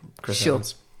Piper, Chris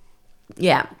Evans.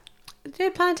 Yeah. The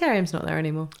planetarium's not there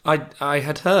anymore. I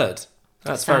had heard.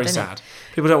 That's sad, very sad.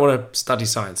 People don't want to study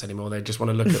science anymore. They just want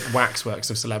to look at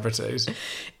waxworks of celebrities.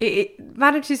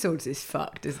 Madame Tussauds is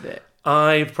fucked, isn't it?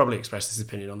 I've probably expressed this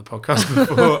opinion on the podcast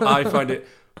before. I find it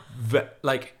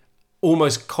like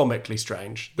almost comically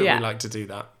strange that we like to do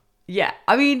that. Yeah,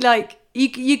 I mean, like,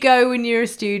 you go when you're a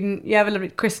student, you have a lovely...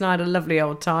 Chris and I had a lovely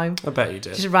old time. I bet you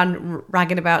did. Just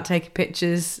ragging about, taking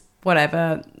pictures,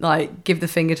 whatever, like, give the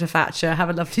finger to Thatcher, have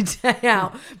a lovely day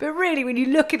out. But really, when you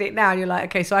look at it now, you're like,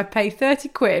 okay, so I pay 30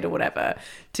 quid or whatever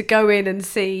to go in and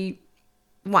see...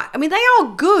 I mean, they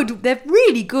are good. They're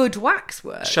really good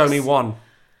waxworks. Show me one.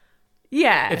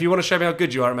 Yeah. If you want to show me how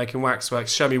good you are at making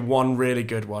waxworks, show me one really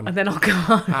good one. And then I'll go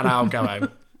home. And I'll go home.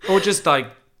 Or just, like...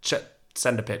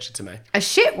 send a picture to me. A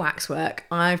shit waxwork,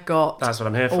 I've got... That's what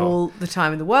I'm here for. All the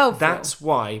time in the world for. That's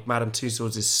why Madame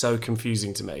Tussauds is so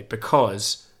confusing to me,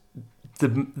 because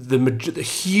the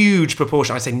huge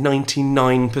proportion, I'd say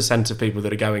 99% of people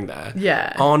that are going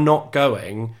there are not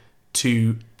going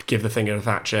to give the finger to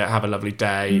Thatcher, have a lovely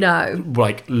day. No.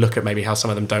 Like, look at maybe how some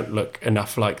of them don't look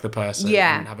enough like the person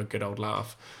and have a good old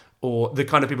laugh. Or the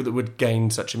kind of people that would gain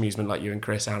such amusement like you and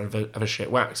Chris out of a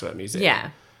shit waxwork museum.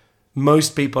 Yeah.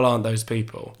 Most people aren't those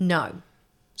people. No.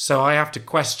 So I have to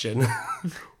question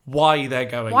why they're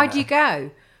going Why there. do you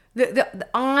go?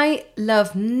 I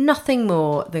love nothing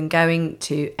more than going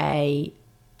to a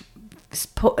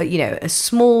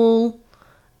small,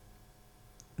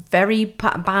 very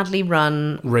badly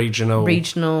run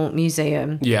regional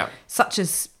museum. Yeah. Such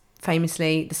as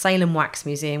famously the Salem Wax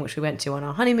Museum, which we went to on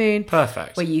our honeymoon.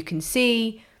 Perfect. Where you can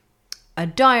see a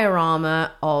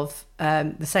diorama of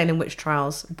the Salem witch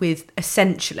trials with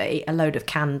essentially a load of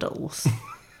candles.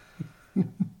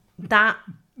 That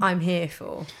I'm here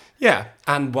for. Yeah,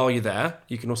 and while you're there,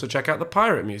 you can also check out the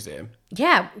Pirate Museum.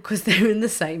 Yeah, because they're in the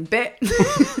same bit.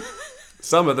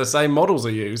 Some of the same models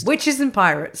are used. Witches and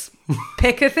pirates.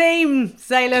 Pick a theme,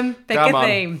 Salem. Pick Come a on.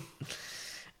 theme.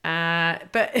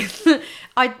 But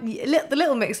the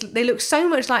Little Mix, they look so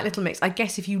much like Little Mix. I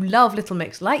guess if you love Little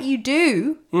Mix, like you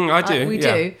do, I do. We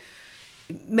do.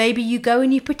 Maybe you go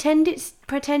and you pretend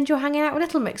you're hanging out with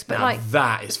Little Mix, but now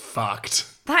that is fucked.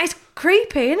 That is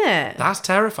creepy, isn't it? That's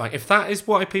terrifying. If that is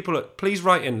why people are, please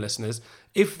write in, listeners.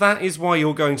 If that is why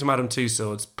you're going to Madame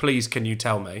Tussauds, please can you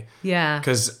tell me? Yeah.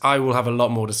 Because I will have a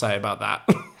lot more to say about that.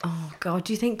 Oh God,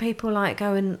 do you think people like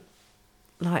go and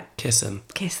like kiss them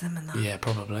and that? Yeah,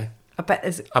 probably. I bet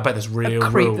there's real a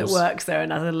creep rules. that works there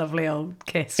and has a lovely old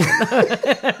kiss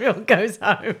when everyone goes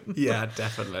home. Yeah,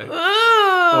 definitely.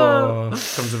 Oh,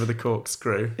 comes over the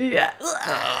corkscrew. Yeah.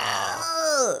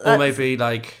 Or maybe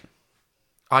like,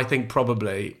 I think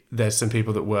probably there's some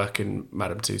people that work in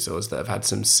Madame Tussauds that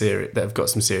have got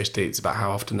some serious deets about how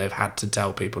often they've had to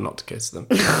tell people not to kiss them.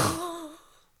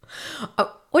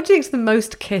 What do you think's the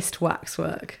most kissed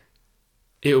waxwork?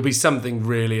 It will be something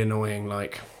really annoying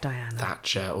like Diana.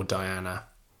 Thatcher or Diana.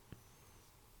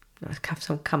 Let's have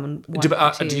some come and wipe Do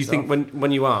the you tears think off.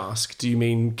 when you ask, do you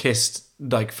mean kissed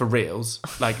like for reals,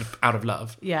 like out of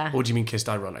love? Yeah. Or do you mean kissed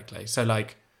ironically? So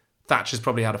like Thatcher's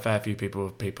probably had a fair few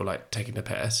people like taking the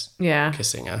piss. Yeah.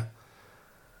 Kissing her.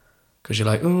 Because you're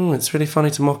like, oh, it's really funny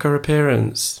to mock her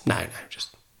appearance. No,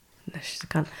 just... No, she's a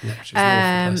cunt. No, she's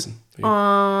an awful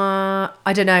person.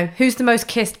 I don't know. Who's the most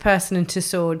kissed person in Two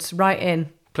Swords? Write in.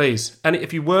 Please. And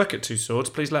if you work at Two Swords,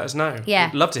 please let us know. Yeah.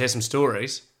 We'd love to hear some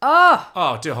stories.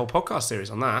 Oh, Do a whole podcast series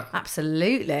on that.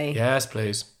 absolutely. Yes,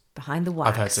 please. Behind the wax.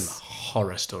 I've heard some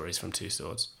horror stories from Two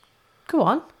Swords. Go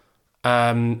on.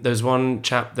 There's one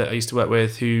chap that I used to work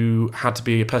with who had to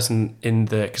be a person in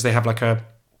the... Because they have like a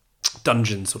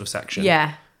dungeon sort of section.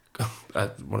 Yeah.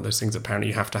 One of those things apparently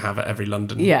you have to have at every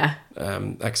London Yeah.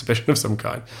 exhibition of some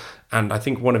kind. And I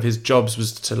think one of his jobs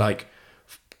was to like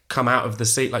come out of the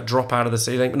seat, like drop out of the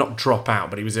ceiling. Not drop out,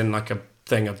 but he was in like a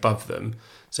thing above them.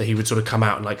 So he would sort of come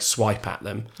out and like swipe at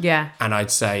them. Yeah. And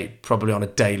I'd say probably on a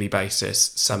daily basis,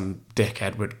 some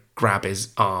dickhead would grab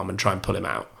his arm and try and pull him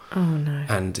out. Oh, no.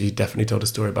 And he definitely told a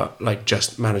story about like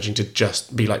just managing to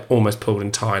just be like almost pulled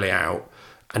entirely out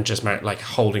and just like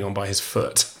holding on by his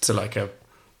foot to like a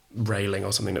railing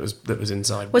or something that was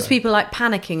inside. Was there. people like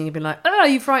panicking and you'd be like, oh,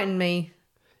 you frightened me?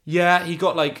 Yeah, he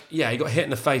got hit in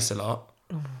the face a lot.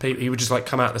 He would just like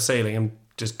come out of the ceiling and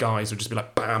just guys would just be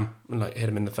like bam and like hit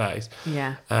him in the face.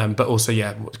 Yeah. But also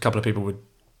a couple of people would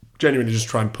genuinely just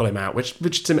try and pull him out, which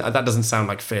to me that doesn't sound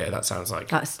like fear. That sounds like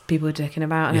That's people dicking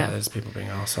about. yeah, Isn't there's people being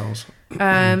arseholes.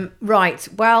 it? Right.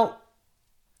 Well,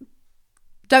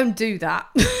 don't do that.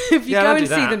 If you Yeah, go don't and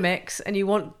do see that. the mix and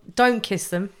you don't kiss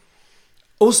them.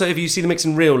 Also, if you see the mix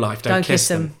in real life, don't kiss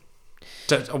them.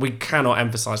 We cannot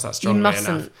emphasise that strongly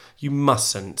mustn't. enough. You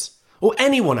mustn't. Or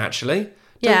anyone, actually.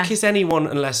 Yeah. Don't kiss anyone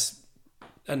unless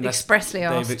Expressly they've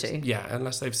asked to. Yeah,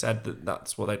 unless they've said that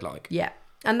that's what they'd like. Yeah.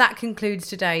 And that concludes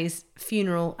today's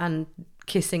funeral and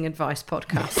kissing advice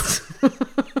podcast.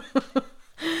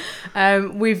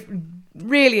 We've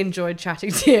really enjoyed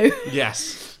chatting to you.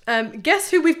 Yes. Guess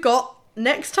who we've got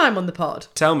next time on the pod?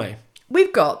 Tell me.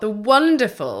 We've got the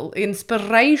wonderful,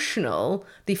 inspirational,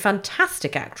 the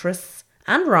fantastic actress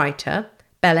and writer,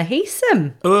 Bella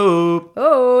Heasom.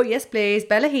 Oh, yes, please.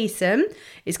 Bella Heasom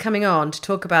is coming on to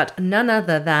talk about none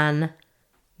other than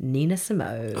Nina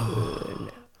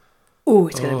Simone. Oh,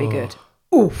 it's going to be good.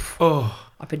 Oof. Oh.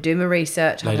 I've been doing my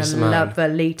research. Lady Having a Simone.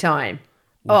 lovely time.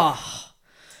 Oh.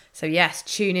 So, yes,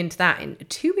 tune into that in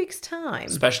 2 weeks' time.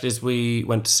 Especially as we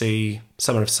went to see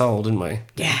Summer of Soul, didn't we?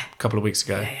 Yeah. A couple of weeks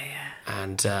ago. Yeah.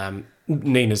 And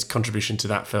Nina's contribution to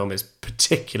that film is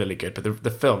particularly good, but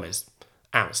the film is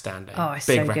outstanding. Oh, it's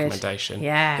Big so good. recommendation.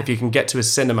 Yeah. If you can get to a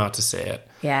cinema to see it,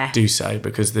 Yeah. do so,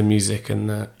 because the music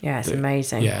and Yeah, it's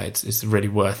amazing. Yeah, it's really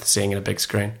worth seeing in a big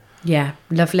screen. Yeah,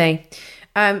 lovely.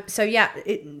 So, yeah,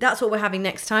 that's what we're having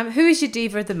next time. Who is your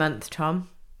diva of the month, Tom?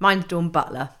 Mine's Dawn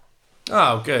Butler.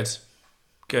 Oh,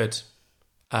 good.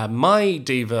 My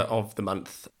diva of the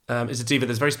month is a diva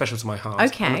that's very special to my heart.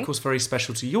 Okay. And of course very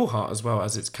special to your heart as well,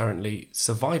 as it's currently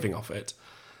surviving off it.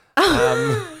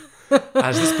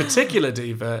 As this particular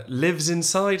diva lives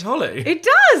inside Holly. It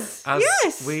does! As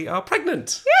yes! we are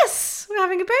pregnant. Yes! We're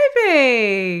having a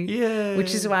baby! Yay.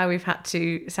 Which is why we've had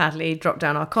to, sadly, drop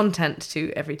down our content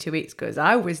to every 2 weeks, because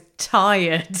I was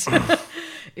tired.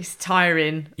 It's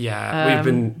tiring. Yeah, we've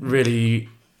been really...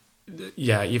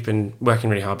 Yeah, you've been working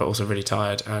really hard, but also really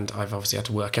tired, and I've obviously had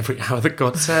to work every hour that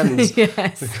God sends.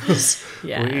 Yes. Because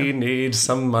Yeah. we need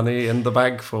some money in the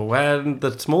bank for when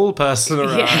the small person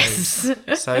arrives.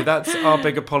 Yes. So that's our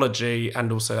big apology,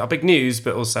 and also our big news,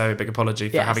 but also a big apology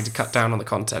for Yes. having to cut down on the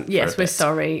content. Yes, for a we're bit.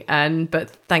 sorry, but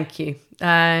thank you.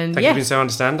 And Thank you for being so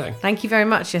understanding. Thank you very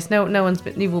much. Yes,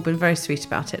 you've all been very sweet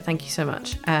about it. Thank you so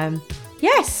much.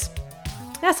 Yes,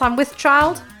 I'm with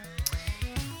child.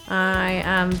 I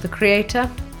am the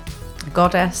creator,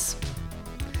 goddess,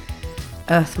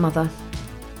 earth mother,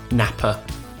 Napper.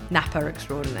 napper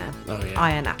extraordinaire. Oh, yeah.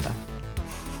 I am napper.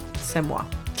 C'est moi.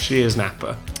 She is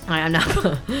Napper. I am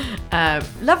napper.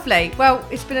 Lovely. Well,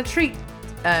 it's been a treat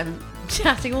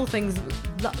chatting all things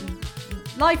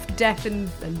life, death, and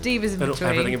divas in And between.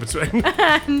 everything in between.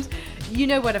 And you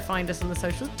know where to find us on the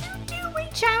socials. Do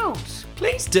reach out.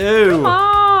 Please do. Come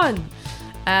on.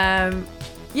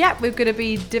 Yeah, we're going to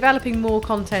be developing more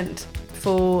content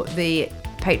for the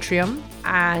Patreon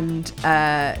and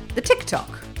the TikTok.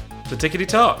 The tickety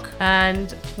talk.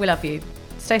 And we love you.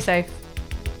 Stay safe.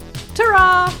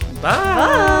 Ta-ra!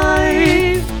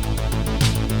 Bye. Bye.